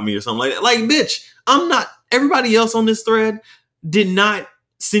worry about me or something like that. Bitch, I'm not. Everybody else on this thread did not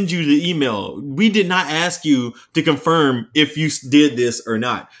send you the email. We did not ask you to confirm if you did this or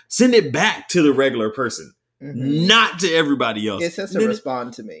not. Send it back to the regular person, not to everybody else. It says to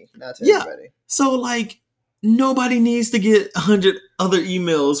respond to me, not to everybody. So nobody needs to get 100 other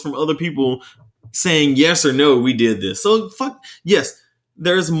emails from other people saying yes or no, we did this. So yes,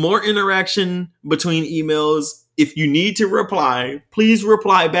 there's more interaction between emails. If you need to reply, please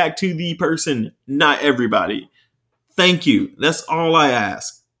reply back to the person, not everybody. Thank you. That's all I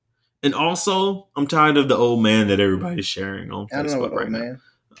ask. And also, I'm tired of the old man that everybody's sharing on Facebook right now.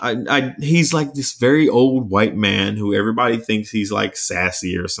 He's like this very old white man who everybody thinks he's like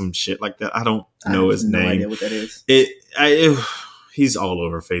sassy or some shit like that. I don't know his name. No idea what that is. He's all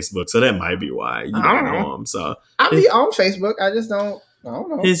over Facebook, so that might be why you don't know him. So I'll be on Facebook. I don't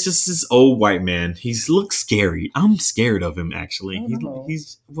know. It's just this old white man. He looks scary. I'm scared of him, actually.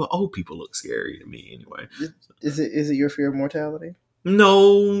 Old people look scary to me anyway. Is it your fear of mortality?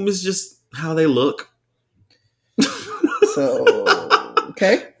 No, it's just how they look. So,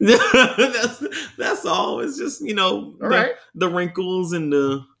 okay. that's all. It's just, right. The wrinkles and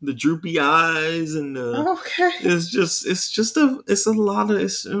the droopy eyes and okay. It's a lot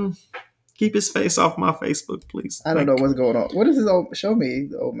of keep his face off my Facebook, please. I don't know what's going on. What is this show me,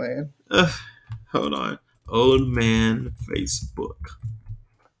 the old man? Hold on. Old man Facebook.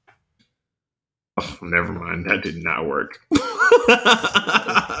 Oh, never mind. That did not work.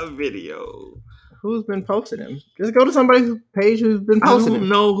 Video. Who's been posting him? Just go to somebody's page who's been posting him. I don't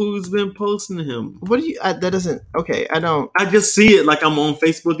know who's been posting him. What do you... that doesn't... Okay, I don't... I just see it like I'm on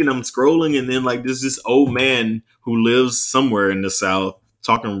Facebook and I'm scrolling and then like there's this old man who lives somewhere in the South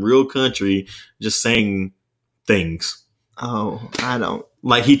talking real country, just saying things. Oh, I don't...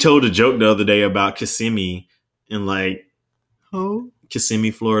 Like he told a joke the other day about Kissimmee in like... Who?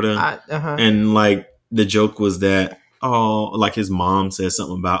 Kissimmee, Florida. And like the joke was that like his mom said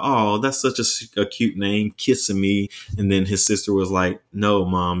something about, that's such a cute name, Kissimmee. And then his sister was like, no,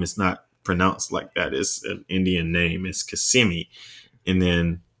 Mom, it's not pronounced like that. It's an Indian name. It's Kissimmee. And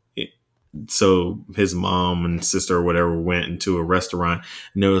then so his mom and sister or whatever went into a restaurant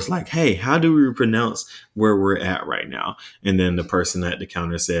and it was like, hey, how do we pronounce where we're at right now? And then the person at the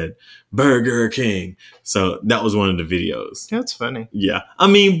counter said, Burger King. So that was one of the videos. That's funny. Yeah. I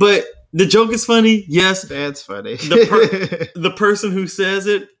mean, but the joke is funny. Yes. That's funny. The person who says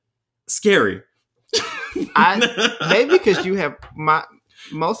it, scary. Maybe because you have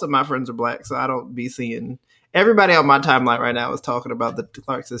most of my friends are black, so I don't be seeing... Everybody on my timeline right now is talking about the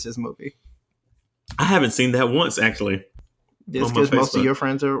Clark Sisters movie. I haven't seen that once, actually. It's because most of your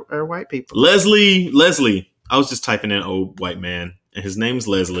friends are white people. Leslie. I was just typing in old white man, and his name's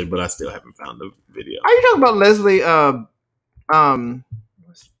Leslie, but I still haven't found the video. Are you talking about Leslie?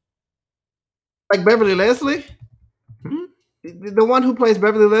 Like Beverly Leslie? The one who plays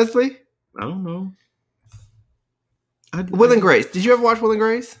Beverly Leslie? I don't know. Will and Grace. Did you ever watch Will and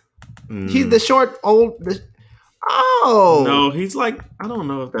Grace? He's the short old... Oh no, he's like, I don't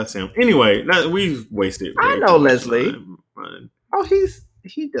know if that's him. Anyway, we've wasted. I know Leslie. Oh,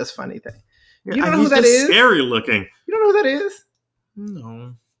 he does funny things. You don't know who that is? Scary looking. You don't know who that is?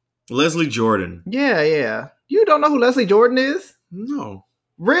 No, Leslie Jordan. Yeah. You don't know who Leslie Jordan is? No,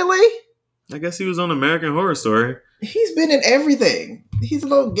 really? I guess he was on American Horror Story. He's been in everything. He's a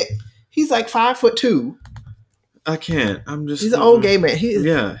little. He's like 5'2". I can't. I'm just. He's an old gay man.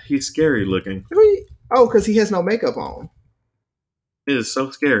 He's scary looking. Oh, because he has no makeup on. It is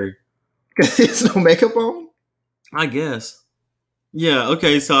so scary. Because he has no makeup on? I guess. Yeah,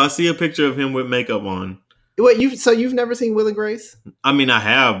 okay, so I see a picture of him with makeup on. Wait, you've never seen Will and Grace? I mean, I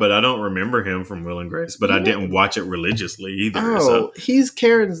have, but I don't remember him from Will and Grace, but I didn't watch it religiously either. Oh, he's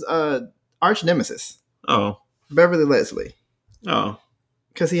Karen's arch nemesis. Oh. Beverly Leslie. Oh.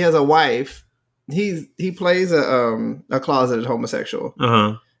 Because he has a wife. He plays a closeted homosexual.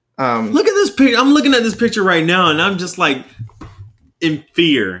 Uh-huh. Look at this picture. I'm looking at this picture right now, and I'm just like in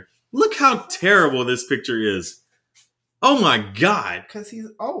fear. Look how terrible this picture is. Oh my God! Because he's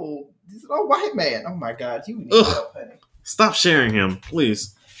old. He's an old white man. Oh my God! You need help, honey. Stop sharing him,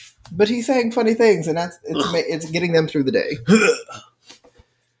 please. But he's saying funny things, and it's getting them through the day.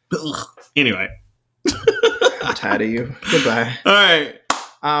 Anyway, I'm tired of you. Goodbye. All right.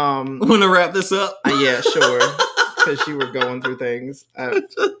 Want to wrap this up? Yeah, sure. Because you were going through things.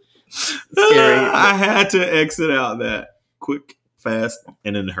 Scary. I had to exit out that quick, fast,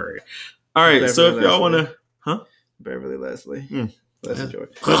 and in a hurry. All right, Beverly so if y'all want to, Beverly Leslie, Leslie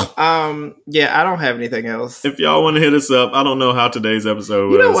Jordan. Yeah, I don't have anything else. If y'all want to hit us up, I don't know how today's episode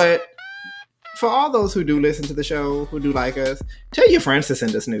was. You know what? For all those who do listen to the show, who do like us, tell your friends to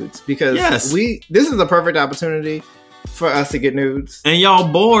send us nudes because this is a perfect opportunity for us to get nudes. And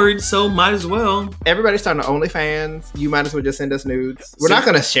y'all bored, so might as well. Everybody's starting to OnlyFans. You might as well just send us nudes. We're not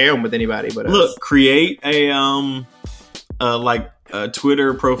going to share them with anybody, but look, create a like a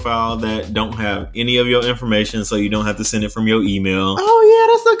Twitter profile that don't have any of your information, so you don't have to send it from your email. Oh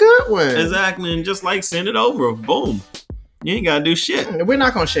yeah, that's a good one. Exactly, and just like send it over. Boom. You ain't gotta do shit. We're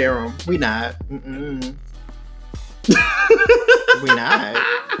not gonna share them. We not. We not.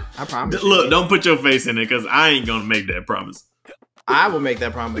 I promise. Look, don't put your face in it because I ain't gonna make that promise. I will make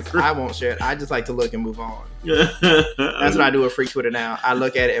that promise. I won't share it. I just like to look and move on. That's what I do with Freak Twitter now. I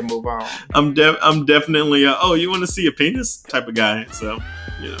look at it and move on. I'm definitely oh, you want to see a penis type of guy, so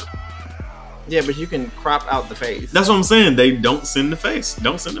you know. Yeah, but you can crop out the face. That's what I'm saying. They don't send the face.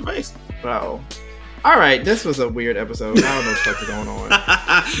 Don't send the face. Oh. All right, this was a weird episode. I don't know what the fuck is going on.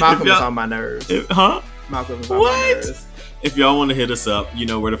 Malcolm is on my nerves. Malcolm is on my nerves. If y'all want to hit us up, you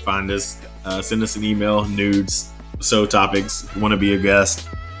know where to find us. Send us an email, nudes, topics, want to be a guest,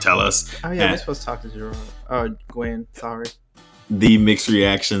 tell us. Oh yeah, we're supposed to talk to Gerard. Oh, Gwen, sorry.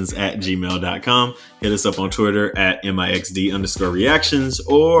 themixedreactions@gmail.com. Hit us up on Twitter at MIXD_reactions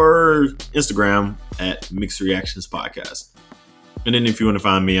or Instagram at Mixed Reactions Podcast. And then if you want to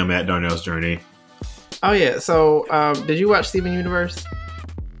find me, I'm at Darnell's Journey. Oh yeah, so did you watch Steven Universe?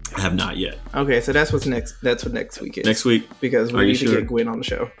 I have not yet. Okay, so that's what's next. That's what next week is. Next week? Because we need to get Gwen on the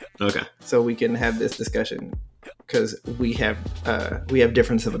show. Okay. So we can have this discussion because we have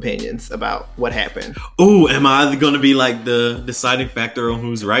difference of opinions about what happened. Oh, am I going to be like the deciding factor on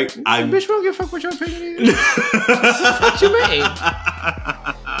who's right? Bitch, don't give a fuck what your opinion is. What you mean?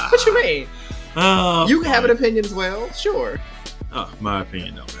 What you mean? Oh, you can have an opinion as well. Sure. Oh, my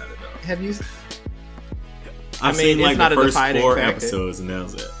opinion don't matter though. Have you? I've seen like the first 4 episodes and that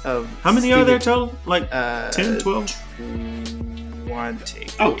was it. How many are there total? Like 10, 12? 20.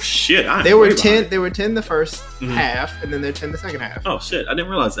 Oh shit! There were 10. There were 10 the first half, and then there were 10 the second half. Oh shit! I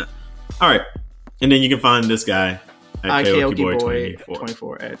didn't realize that. All right, and then you can find this guy at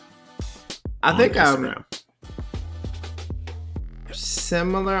KOKBoy24. I think I'm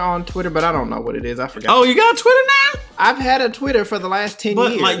similar on Twitter, but I don't know what it is. I forgot. Oh, you got Twitter now? I've had a Twitter for the last 10 years.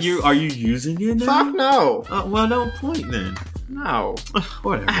 But like, are you using it now? Fuck no. Well, don't point then. No.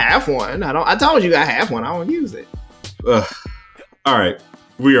 Whatever. I have one. I told you I have one. I don't use it. All right.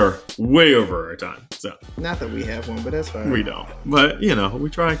 We are way over our time. So not that we have one, but that's fine. We don't. But we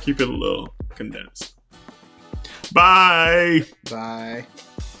try and keep it a little condensed. Bye. Bye.